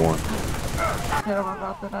invisible one. Shit, I'm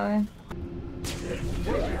about to die.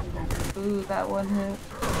 Ooh, that one hit.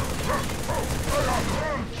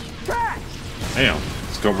 Damn,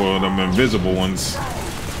 let's go with them invisible ones.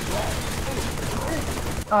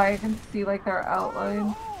 Oh, I can see like their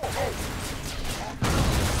outline.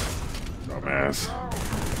 Dumbass.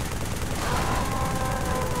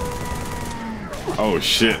 Oh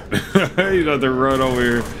shit! You got to run over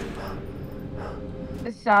here.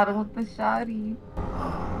 I shot him with the shotty.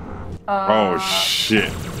 Oh shit!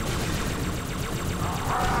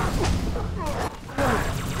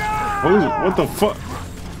 What the fuck?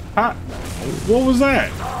 How? What was that?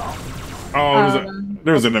 Oh,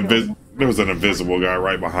 there was an invisible guy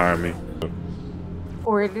right behind me.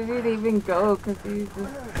 Where did it even go? Cause he's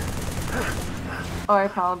just... Oh, I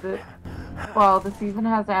found it. Wow, this even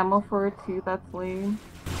has ammo for it too. That's lame.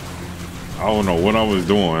 I don't know what I was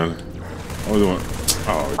doing. I was doing.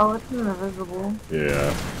 Oh, it's invisible.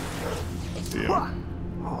 Yeah. I see him.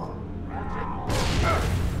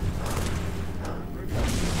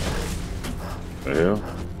 The hell?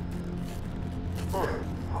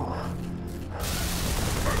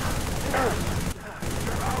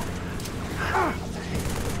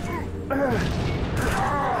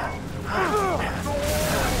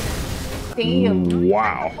 Damn.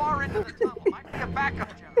 Wow. Far into the tunnel. Might be a backup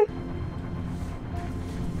jump.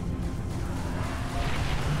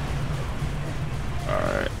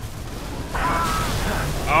 Alright.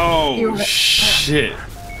 Oh, shit.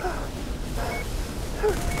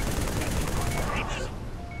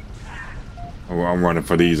 Oh, I'm running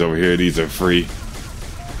for these over here. These are free.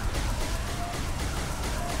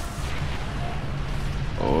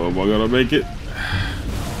 Oh, am I gonna make it?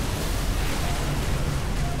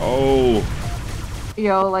 Oh.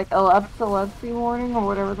 Yo, like epilepsy warning or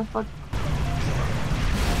whatever the fuck.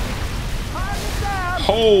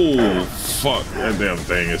 Oh, fuck. That damn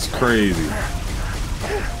thing is crazy.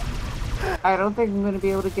 I don't think I'm gonna be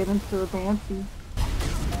able to get into the fancy.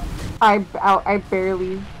 I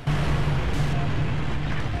barely.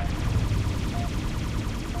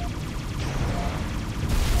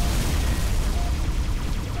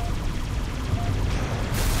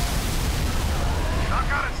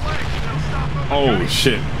 Oh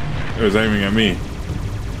shit. It was aiming at me.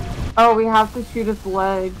 Oh, we have to shoot its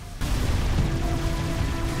legs.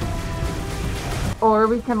 Or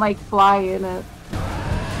we can like fly in it.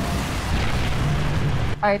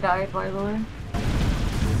 I died, by the way.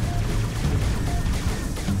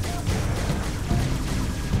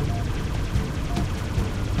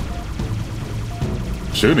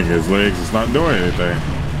 Shooting his legs is not doing anything.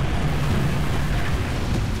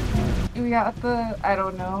 We have to, I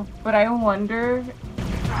don't know. But I wonder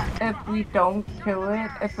if we don't kill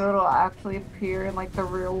it, if it'll actually appear in like the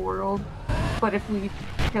real world. But if we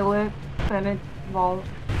kill it, then it won't.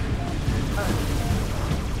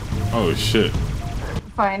 Oh shit.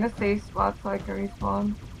 Find a safe spot so I can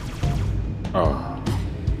respawn. Oh.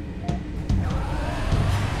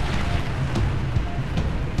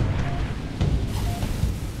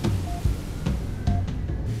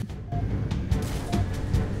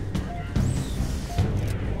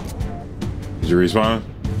 Did you respawn?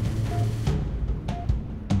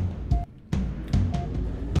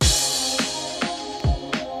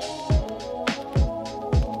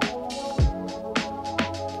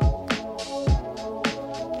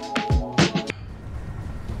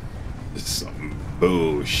 Some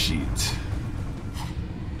bullshit.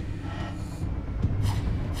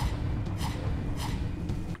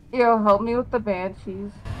 Yo, help me with the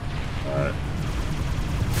banshees. Alright.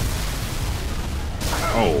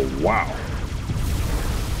 Oh, wow.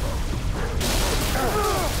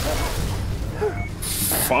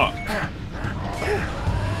 Fuck.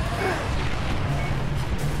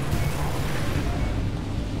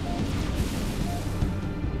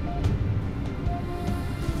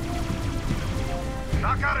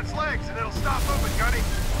 Knock out its legs and it'll stop moving, Gunny.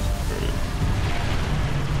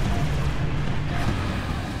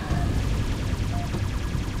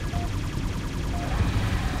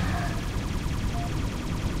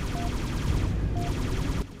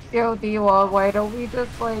 Yo, Ddwald, why don't we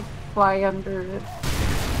just, like, fly under it?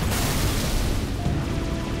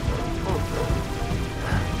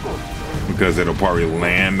 Because it'll probably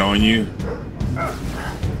land on you.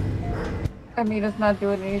 I mean, it's not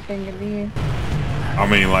doing anything to me. I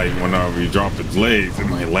mean, like, whenever you drop its legs, it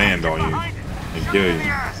might land on you and kill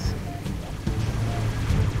you.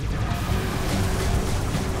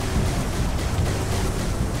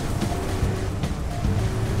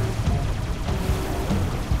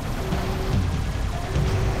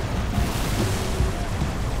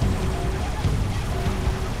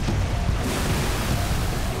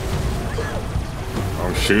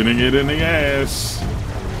 I'm shooting it in the ass.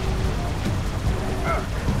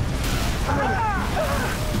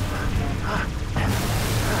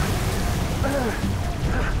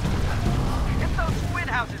 Hit those squid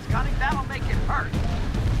houses, Gunny. That'll make it hurt.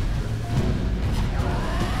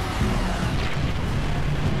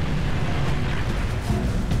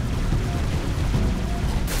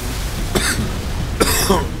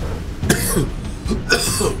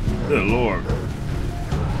 Good Lord.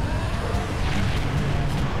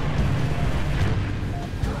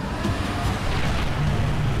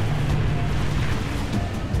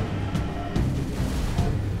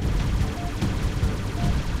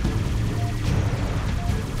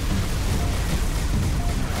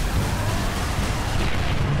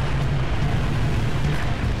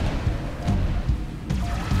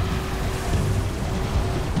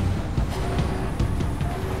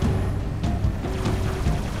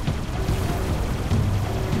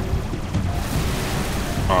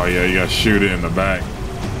 Oh yeah, you gotta shoot it in the back.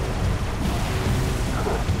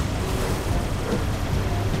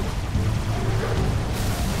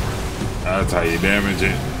 That's how you damage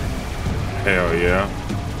it. Hell yeah.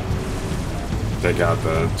 Take out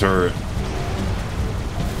the turret.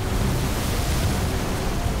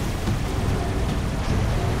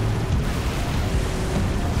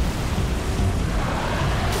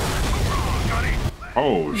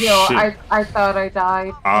 Oh Yo, shit. I thought I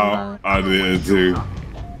died. I did too.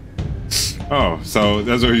 Oh, so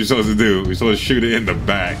that's what you're supposed to do. You're supposed to shoot it in the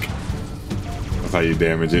back. That's how you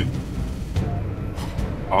damage it.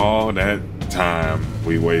 All that time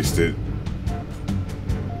we wasted.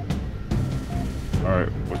 All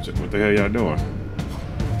right, what the hell y'all doing?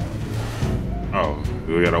 Oh,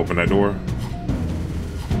 do we gotta open that door?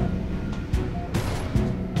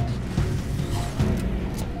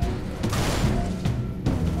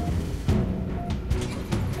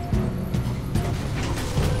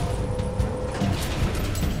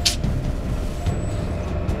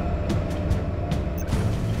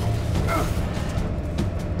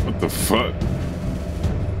 What the fuck?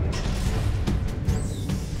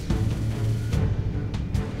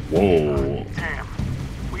 Whoa. Damn.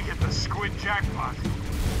 We hit the squid jackpot.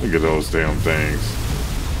 Look at those damn things.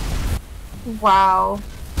 Wow.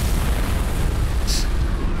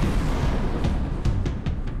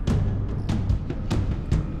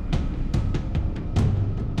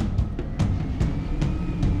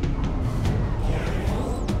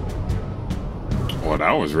 Well,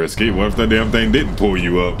 that was risky. What if that damn thing didn't pull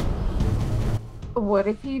you up? What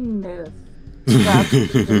if he missed? Yeah,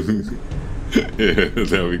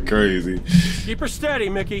 that'd be crazy. Keep her steady,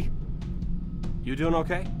 Mickey. You doing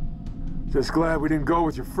okay? Just glad we didn't go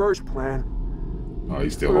with your first plan. Oh,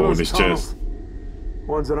 he's still Look at holding those his tunnels. chest.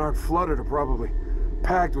 Ones that aren't flooded are probably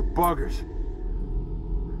packed with buggers.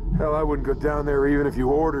 Hell, I wouldn't go down there even if you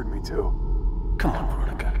ordered me to. Come on,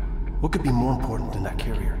 Veronica. What could be more important than that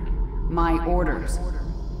carrier? My orders.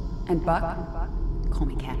 And Buck, call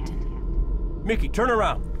me Captain. Mickey, turn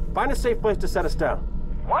around. Find a safe place to set us down.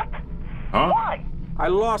 What? Huh? Why? I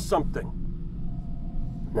lost something.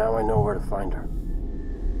 Now I know where to find her.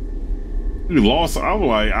 You lost. I'm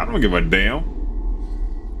like, I don't give a damn.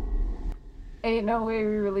 Ain't no way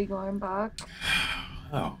we're really going back.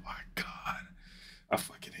 Oh my god. I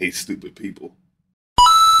fucking hate stupid people.